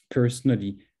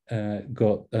personally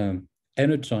got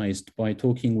energized by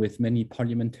talking with many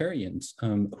parliamentarians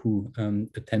who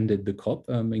attended the COP,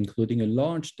 including a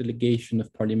large delegation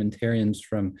of parliamentarians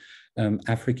from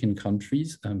African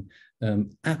countries,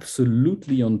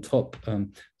 absolutely on top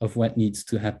of what needs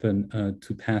to happen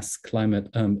to pass climate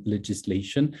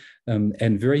legislation,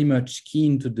 and very much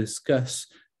keen to discuss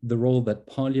the role that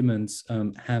parliaments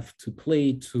have to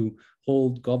play to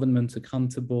hold governments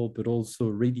accountable, but also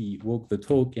really walk the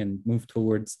talk and move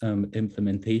towards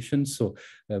implementation. So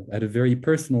at a very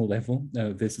personal level,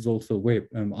 this is also where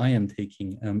I am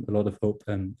taking a lot of hope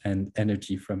and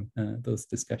energy from those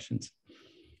discussions.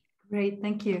 Great,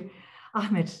 thank you.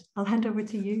 Ahmed, I'll hand over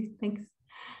to you. Thanks.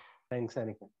 Thanks,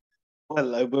 Annika.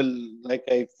 Well,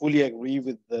 I fully agree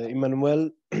with Emmanuel.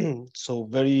 So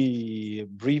very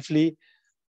briefly,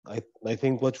 I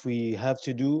think what we have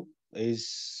to do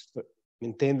is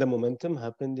maintain the momentum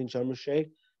happened in Sharm El Sheikh.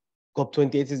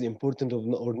 COP28 is important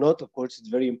or not. Of course, it's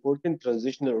very important,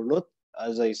 transitional or not.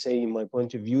 As I say, in my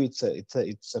point of view, it's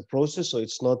a process. So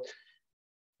it's not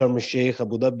Sharm El Sheikh,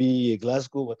 Abu Dhabi,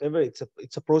 Glasgow, whatever. It's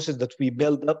a process that we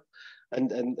build up,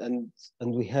 and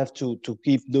we have to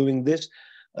keep doing this.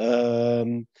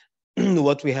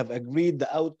 What we have agreed,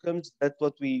 the outcomes, that's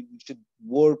what we should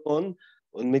work on.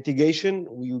 On mitigation,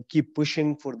 we will keep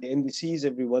pushing for the NDCs,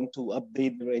 everyone to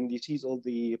update their NDCs, all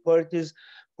the parties.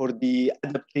 For the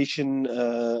adaptation,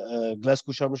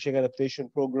 Glasgow Sharm El Sheikh adaptation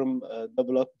program,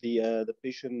 double up the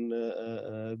adaptation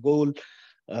goal,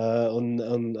 and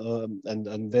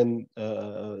then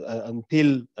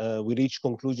until we reach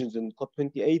conclusions in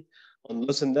COP28 on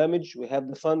loss and damage. We have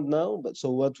the fund now, but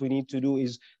so what we need to do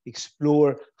is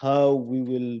explore how we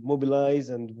will mobilize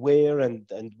and where and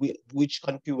which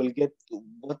country will get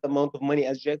what amount of money.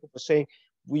 As Jacob was saying,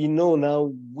 we know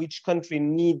now which country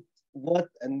need what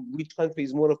and which country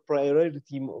is more of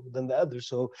priority than the other.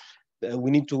 So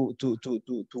we need to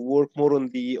work more on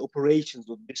the operations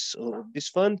of this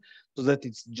fund, so that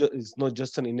it's not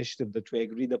just an initiative that we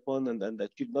agreed upon and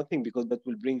achieve nothing, because that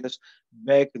will bring us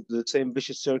back into the same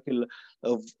vicious circle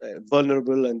of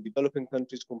vulnerable and developing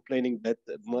countries complaining that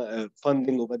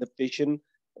funding of adaptation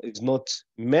is not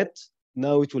met.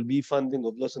 Now it will be funding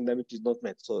of loss and damage is not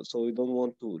met. So we don't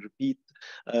want to repeat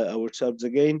ourselves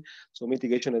again. So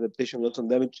mitigation, adaptation, loss and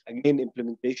damage, again,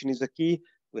 implementation is the key.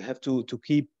 We have to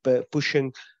keep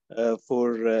pushing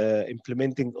for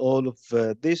implementing all of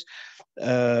this.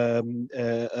 I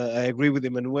agree with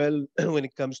Emmanuel when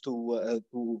it comes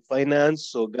to finance.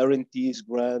 So guarantees,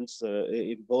 grants,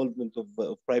 involvement of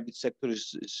private sector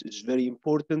is very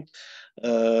important.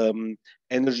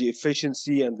 Energy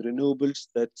efficiency and renewables,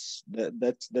 that's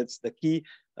the key.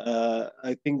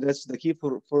 I think that's the key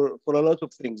for a lot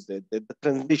of things. The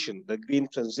transition, the green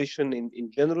transition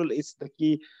in general is the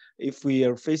key if we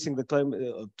are facing the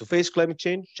climate to face climate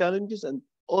change challenges, and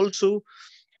also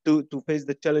to face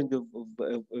the challenge of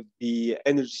the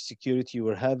energy security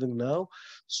we're having now.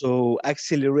 So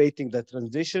accelerating the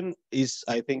transition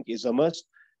I think is a must,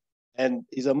 and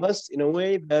is a must in a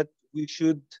way that we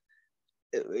should.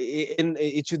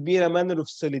 It should be in a manner of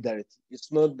solidarity.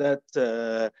 It's not that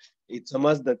it's a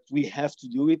must that we have to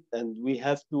do it, and we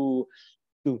have to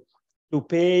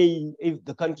pay. If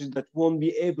the countries that won't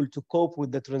be able to cope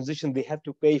with the transition, they have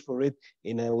to pay for it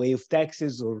in a way of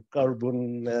taxes or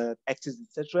carbon taxes,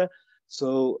 etc.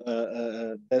 So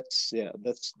that's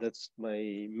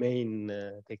my main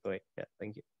takeaway. Yeah,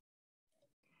 thank you.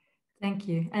 Thank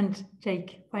you. And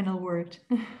Jake, final word.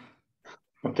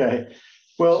 Okay.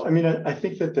 Well, I mean, I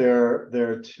think that there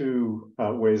are two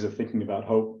ways of thinking about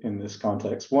hope in this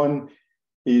context. One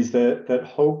is that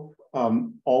hope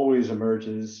always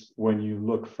emerges when you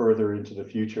look further into the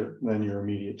future than your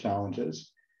immediate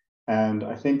challenges. And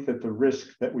I think that the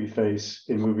risk that we face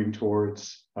in moving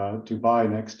towards Dubai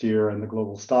next year and the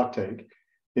global stocktake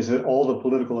is that all the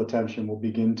political attention will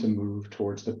begin to move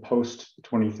towards the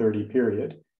post-2030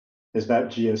 period, as that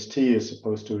GST is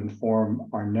supposed to inform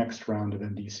our next round of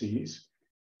NDCs.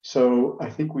 So I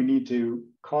think we need to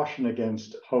caution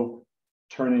against hope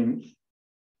turning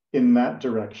in that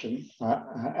direction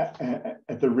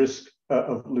at the risk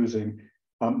of losing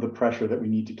the pressure that we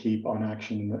need to keep on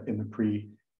action in the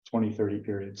pre-2030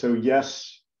 period. So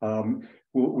yes,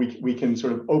 we can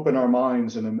sort of open our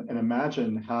minds and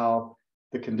imagine how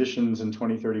the conditions in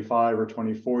 2035 or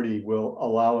 2040 will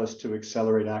allow us to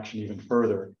accelerate action even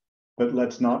further. But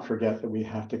let's not forget that we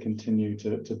have to continue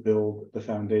to build the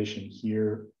foundation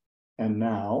here and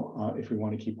now if we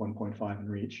want to keep 1.5 in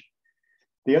reach.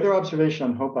 The other observation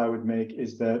on hope I would make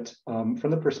is that from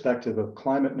the perspective of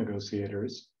climate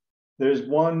negotiators, there's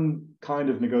one kind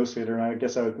of negotiator, and I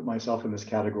guess I would put myself in this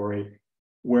category,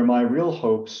 where my real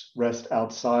hopes rest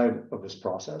outside of this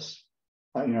process.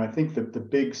 I think that the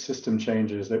big system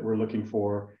changes that we're looking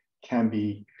for can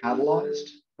be catalyzed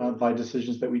by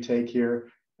decisions that we take here,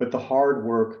 but the hard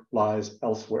work lies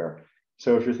elsewhere.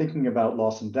 So if you're thinking about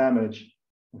loss and damage,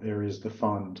 there is the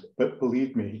fund. But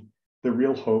believe me, the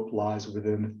real hope lies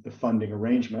within the funding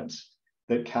arrangements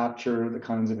that capture the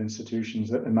kinds of institutions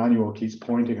that Emmanuel keeps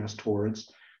pointing us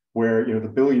towards, where the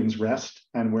billions rest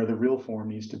and where the real form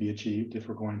needs to be achieved if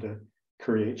we're going to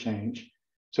create change.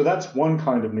 So that's one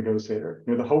kind of negotiator.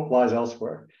 The hope lies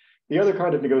elsewhere. The other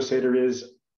kind of negotiator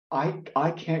is,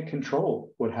 I can't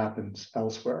control what happens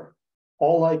elsewhere.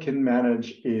 All I can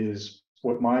manage is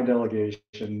what my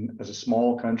delegation as a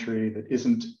small country that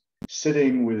isn't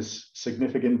sitting with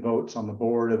significant votes on the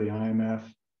board of the IMF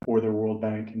or the World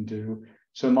Bank can do.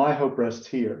 So my hope rests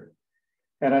here.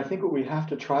 And I think what we have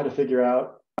to try to figure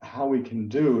out how we can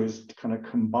do is to kind of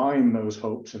combine those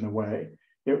hopes in a way.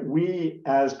 We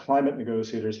as climate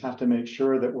negotiators have to make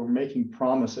sure that we're making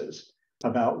promises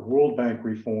about World Bank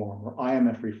reform or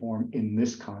IMF reform in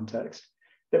this context,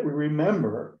 that we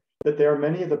remember that there are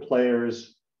many of the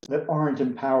players that aren't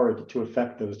empowered to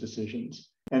affect those decisions.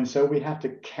 And so we have to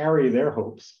carry their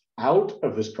hopes out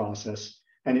of this process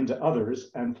and into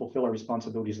others and fulfill our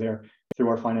responsibilities there through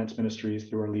our finance ministries,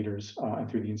 through our leaders, and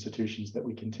through the institutions that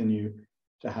we continue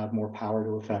to have more power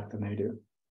to affect than they do.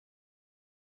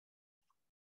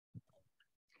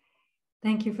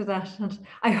 Thank you for that. And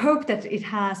I hope that it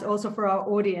has also for our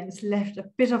audience left a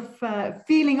bit of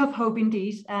feeling of hope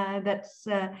indeed, that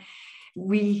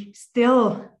we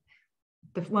still,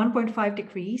 the 1.5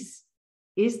 degrees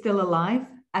is still alive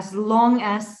as long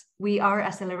as we are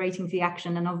accelerating the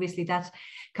action. And obviously that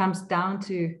comes down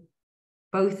to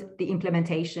both the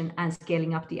implementation and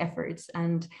scaling up the efforts.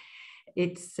 And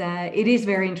it is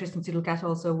very interesting to look at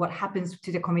also what happens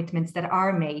to the commitments that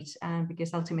are made,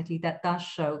 because ultimately that does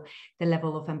show the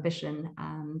level of ambition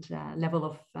and level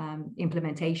of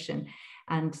implementation.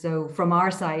 And so from our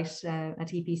side at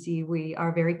EPC, we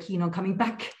are very keen on coming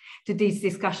back to this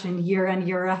discussion year and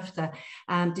year after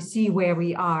to see where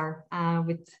we are,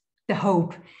 with the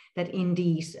hope that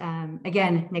indeed,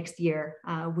 again, next year,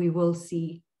 we will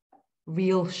see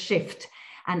real shift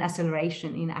and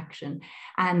acceleration in action.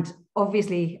 And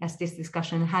obviously, as this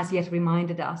discussion has yet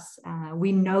reminded us,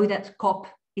 we know that COP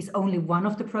is only one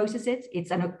of the processes.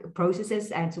 It's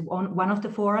processes and one of the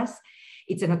forums.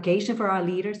 It's an occasion for our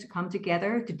leaders to come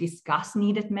together to discuss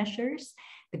needed measures,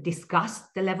 to discuss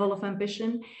the level of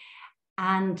ambition.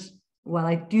 And well,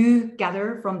 I do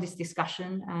gather from this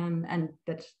discussion and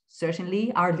that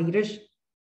certainly our leaders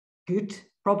could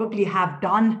probably have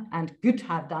done and could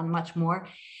have done much more.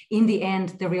 In the end,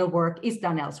 the real work is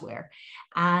done elsewhere.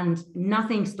 And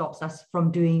nothing stops us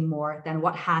from doing more than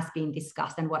what has been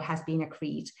discussed and what has been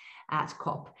agreed at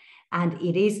COP. And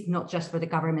it is not just for the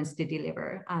governments to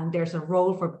deliver. There's a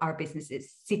role for our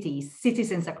businesses, cities,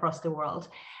 citizens across the world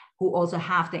who also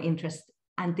have the interest,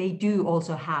 and they do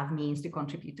also have means to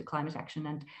contribute to climate action.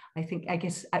 And I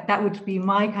guess that would be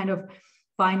my kind of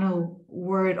final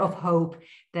word of hope,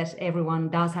 that everyone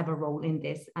does have a role in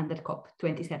this, and that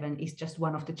COP27 is just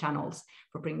one of the channels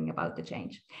for bringing about the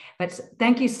change. But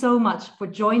thank you so much for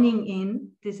joining in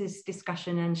this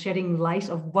discussion and shedding light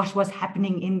of what was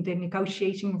happening in the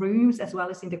negotiating rooms, as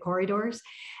well as in the corridors,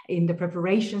 in the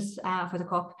preparations for the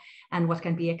COP, and what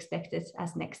can be expected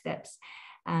as next steps.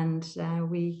 And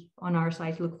we, on our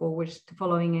side, look forward to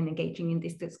following and engaging in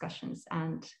these discussions,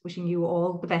 and wishing you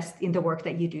all the best in the work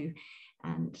that you do.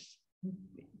 And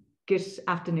good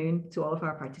afternoon to all of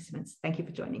our participants. Thank you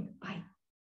for joining. Bye.